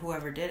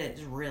whoever did it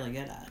is really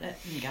good at it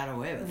and got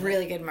away with it.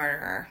 Really good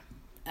murderer.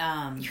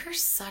 You're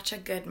such a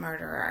good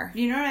murderer.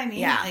 You know what I mean?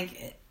 Yeah.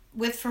 Like,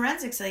 with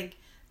forensics, like,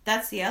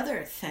 that's the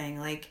other thing.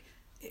 Like,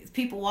 if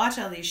people watch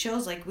all these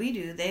shows like we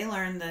do, they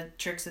learn the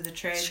tricks of the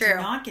trade to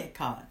not get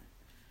caught.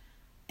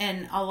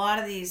 And a lot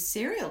of these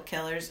serial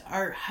killers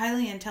are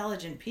highly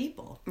intelligent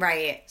people.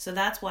 Right. So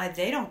that's why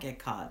they don't get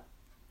caught.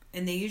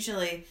 And they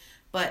usually...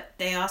 But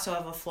they also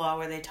have a flaw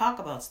where they talk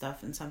about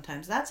stuff, and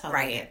sometimes that's how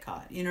they get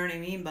caught. You know what I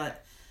mean?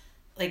 But,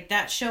 like,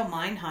 that show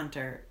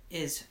Mindhunter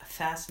is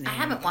fascinating.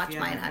 I haven't watched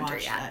Mindhunter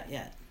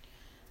yet.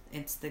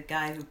 It's the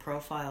guy who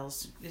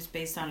profiles... It's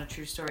based on a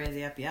true story of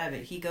the FBI,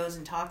 but he goes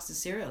and talks to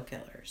serial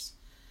killers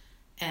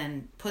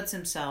and puts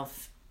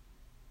himself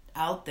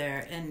out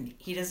there, and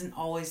he doesn't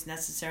always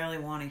necessarily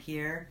want to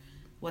hear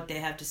what they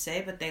have to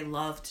say, but they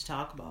love to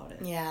talk about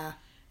it. Yeah.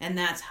 And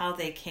that's how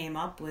they came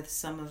up with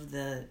some of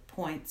the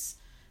points...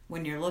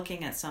 when you're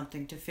looking at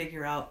something to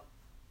figure out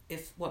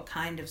what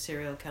kind of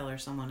serial killer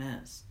someone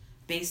is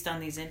based on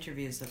these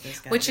interviews that this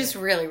guy Which did. is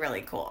really,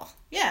 really cool.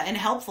 Yeah, and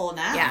helpful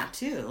now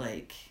too.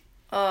 Like,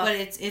 but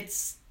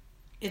it's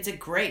a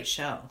great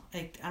show.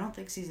 Like, I don't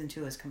think season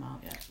 2 has come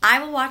out yet.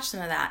 I will watch some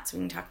of that so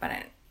we can talk about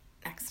it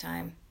next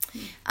time.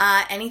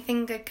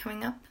 Anything good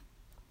coming up?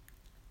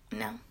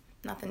 No.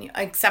 Nothing new.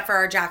 Except for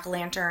our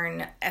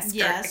jack-o'-lantern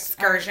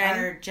excursion.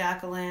 Our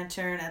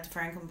jack-o'-lantern at the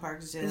Franklin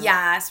Park Zoo.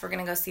 Yes, we're going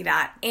to go see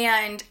that.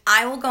 And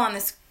I will go on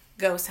this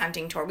ghost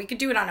hunting tour. We could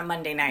do it on a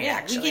Monday night,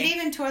 actually. We could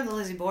even tour the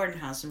Lizzie Borden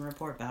house and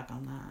report back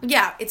on that.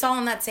 Yeah, it's all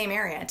in that same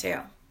area,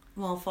 too.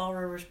 Well, Fall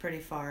River's pretty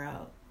far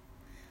out.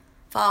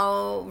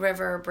 Fall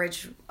River,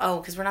 Bridge... Oh,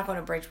 because we're not going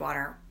to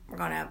Bridgewater. We're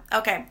going to...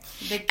 Okay.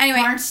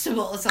 Anyway,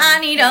 I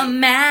need a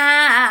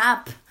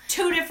map.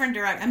 Two different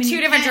directions. I mean,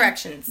 two different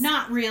directions.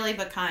 Not really,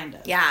 but kind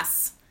of.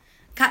 Yes.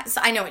 So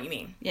I know what you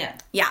mean. Yeah.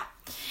 Yeah.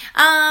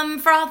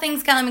 For all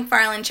things Kelly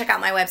McFarland, check out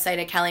my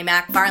website at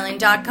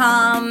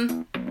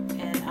kellymacfarland.com.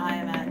 And I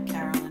am at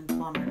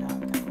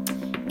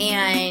carolynplummer.com.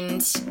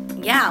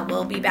 And yeah,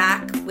 we'll be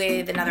back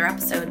with another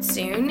episode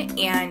soon.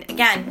 And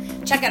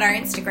again, check out our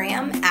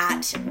Instagram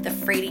at the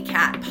Fraidy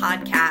Cat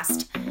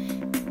Podcast.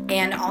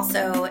 And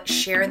also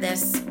share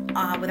this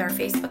with our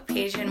Facebook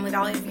page and with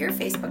all of your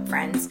Facebook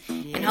friends.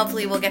 Yeah. And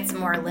hopefully we'll get some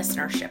more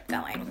listenership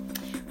going.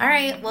 All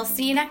right, we'll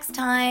see you next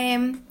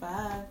time.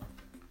 Bye.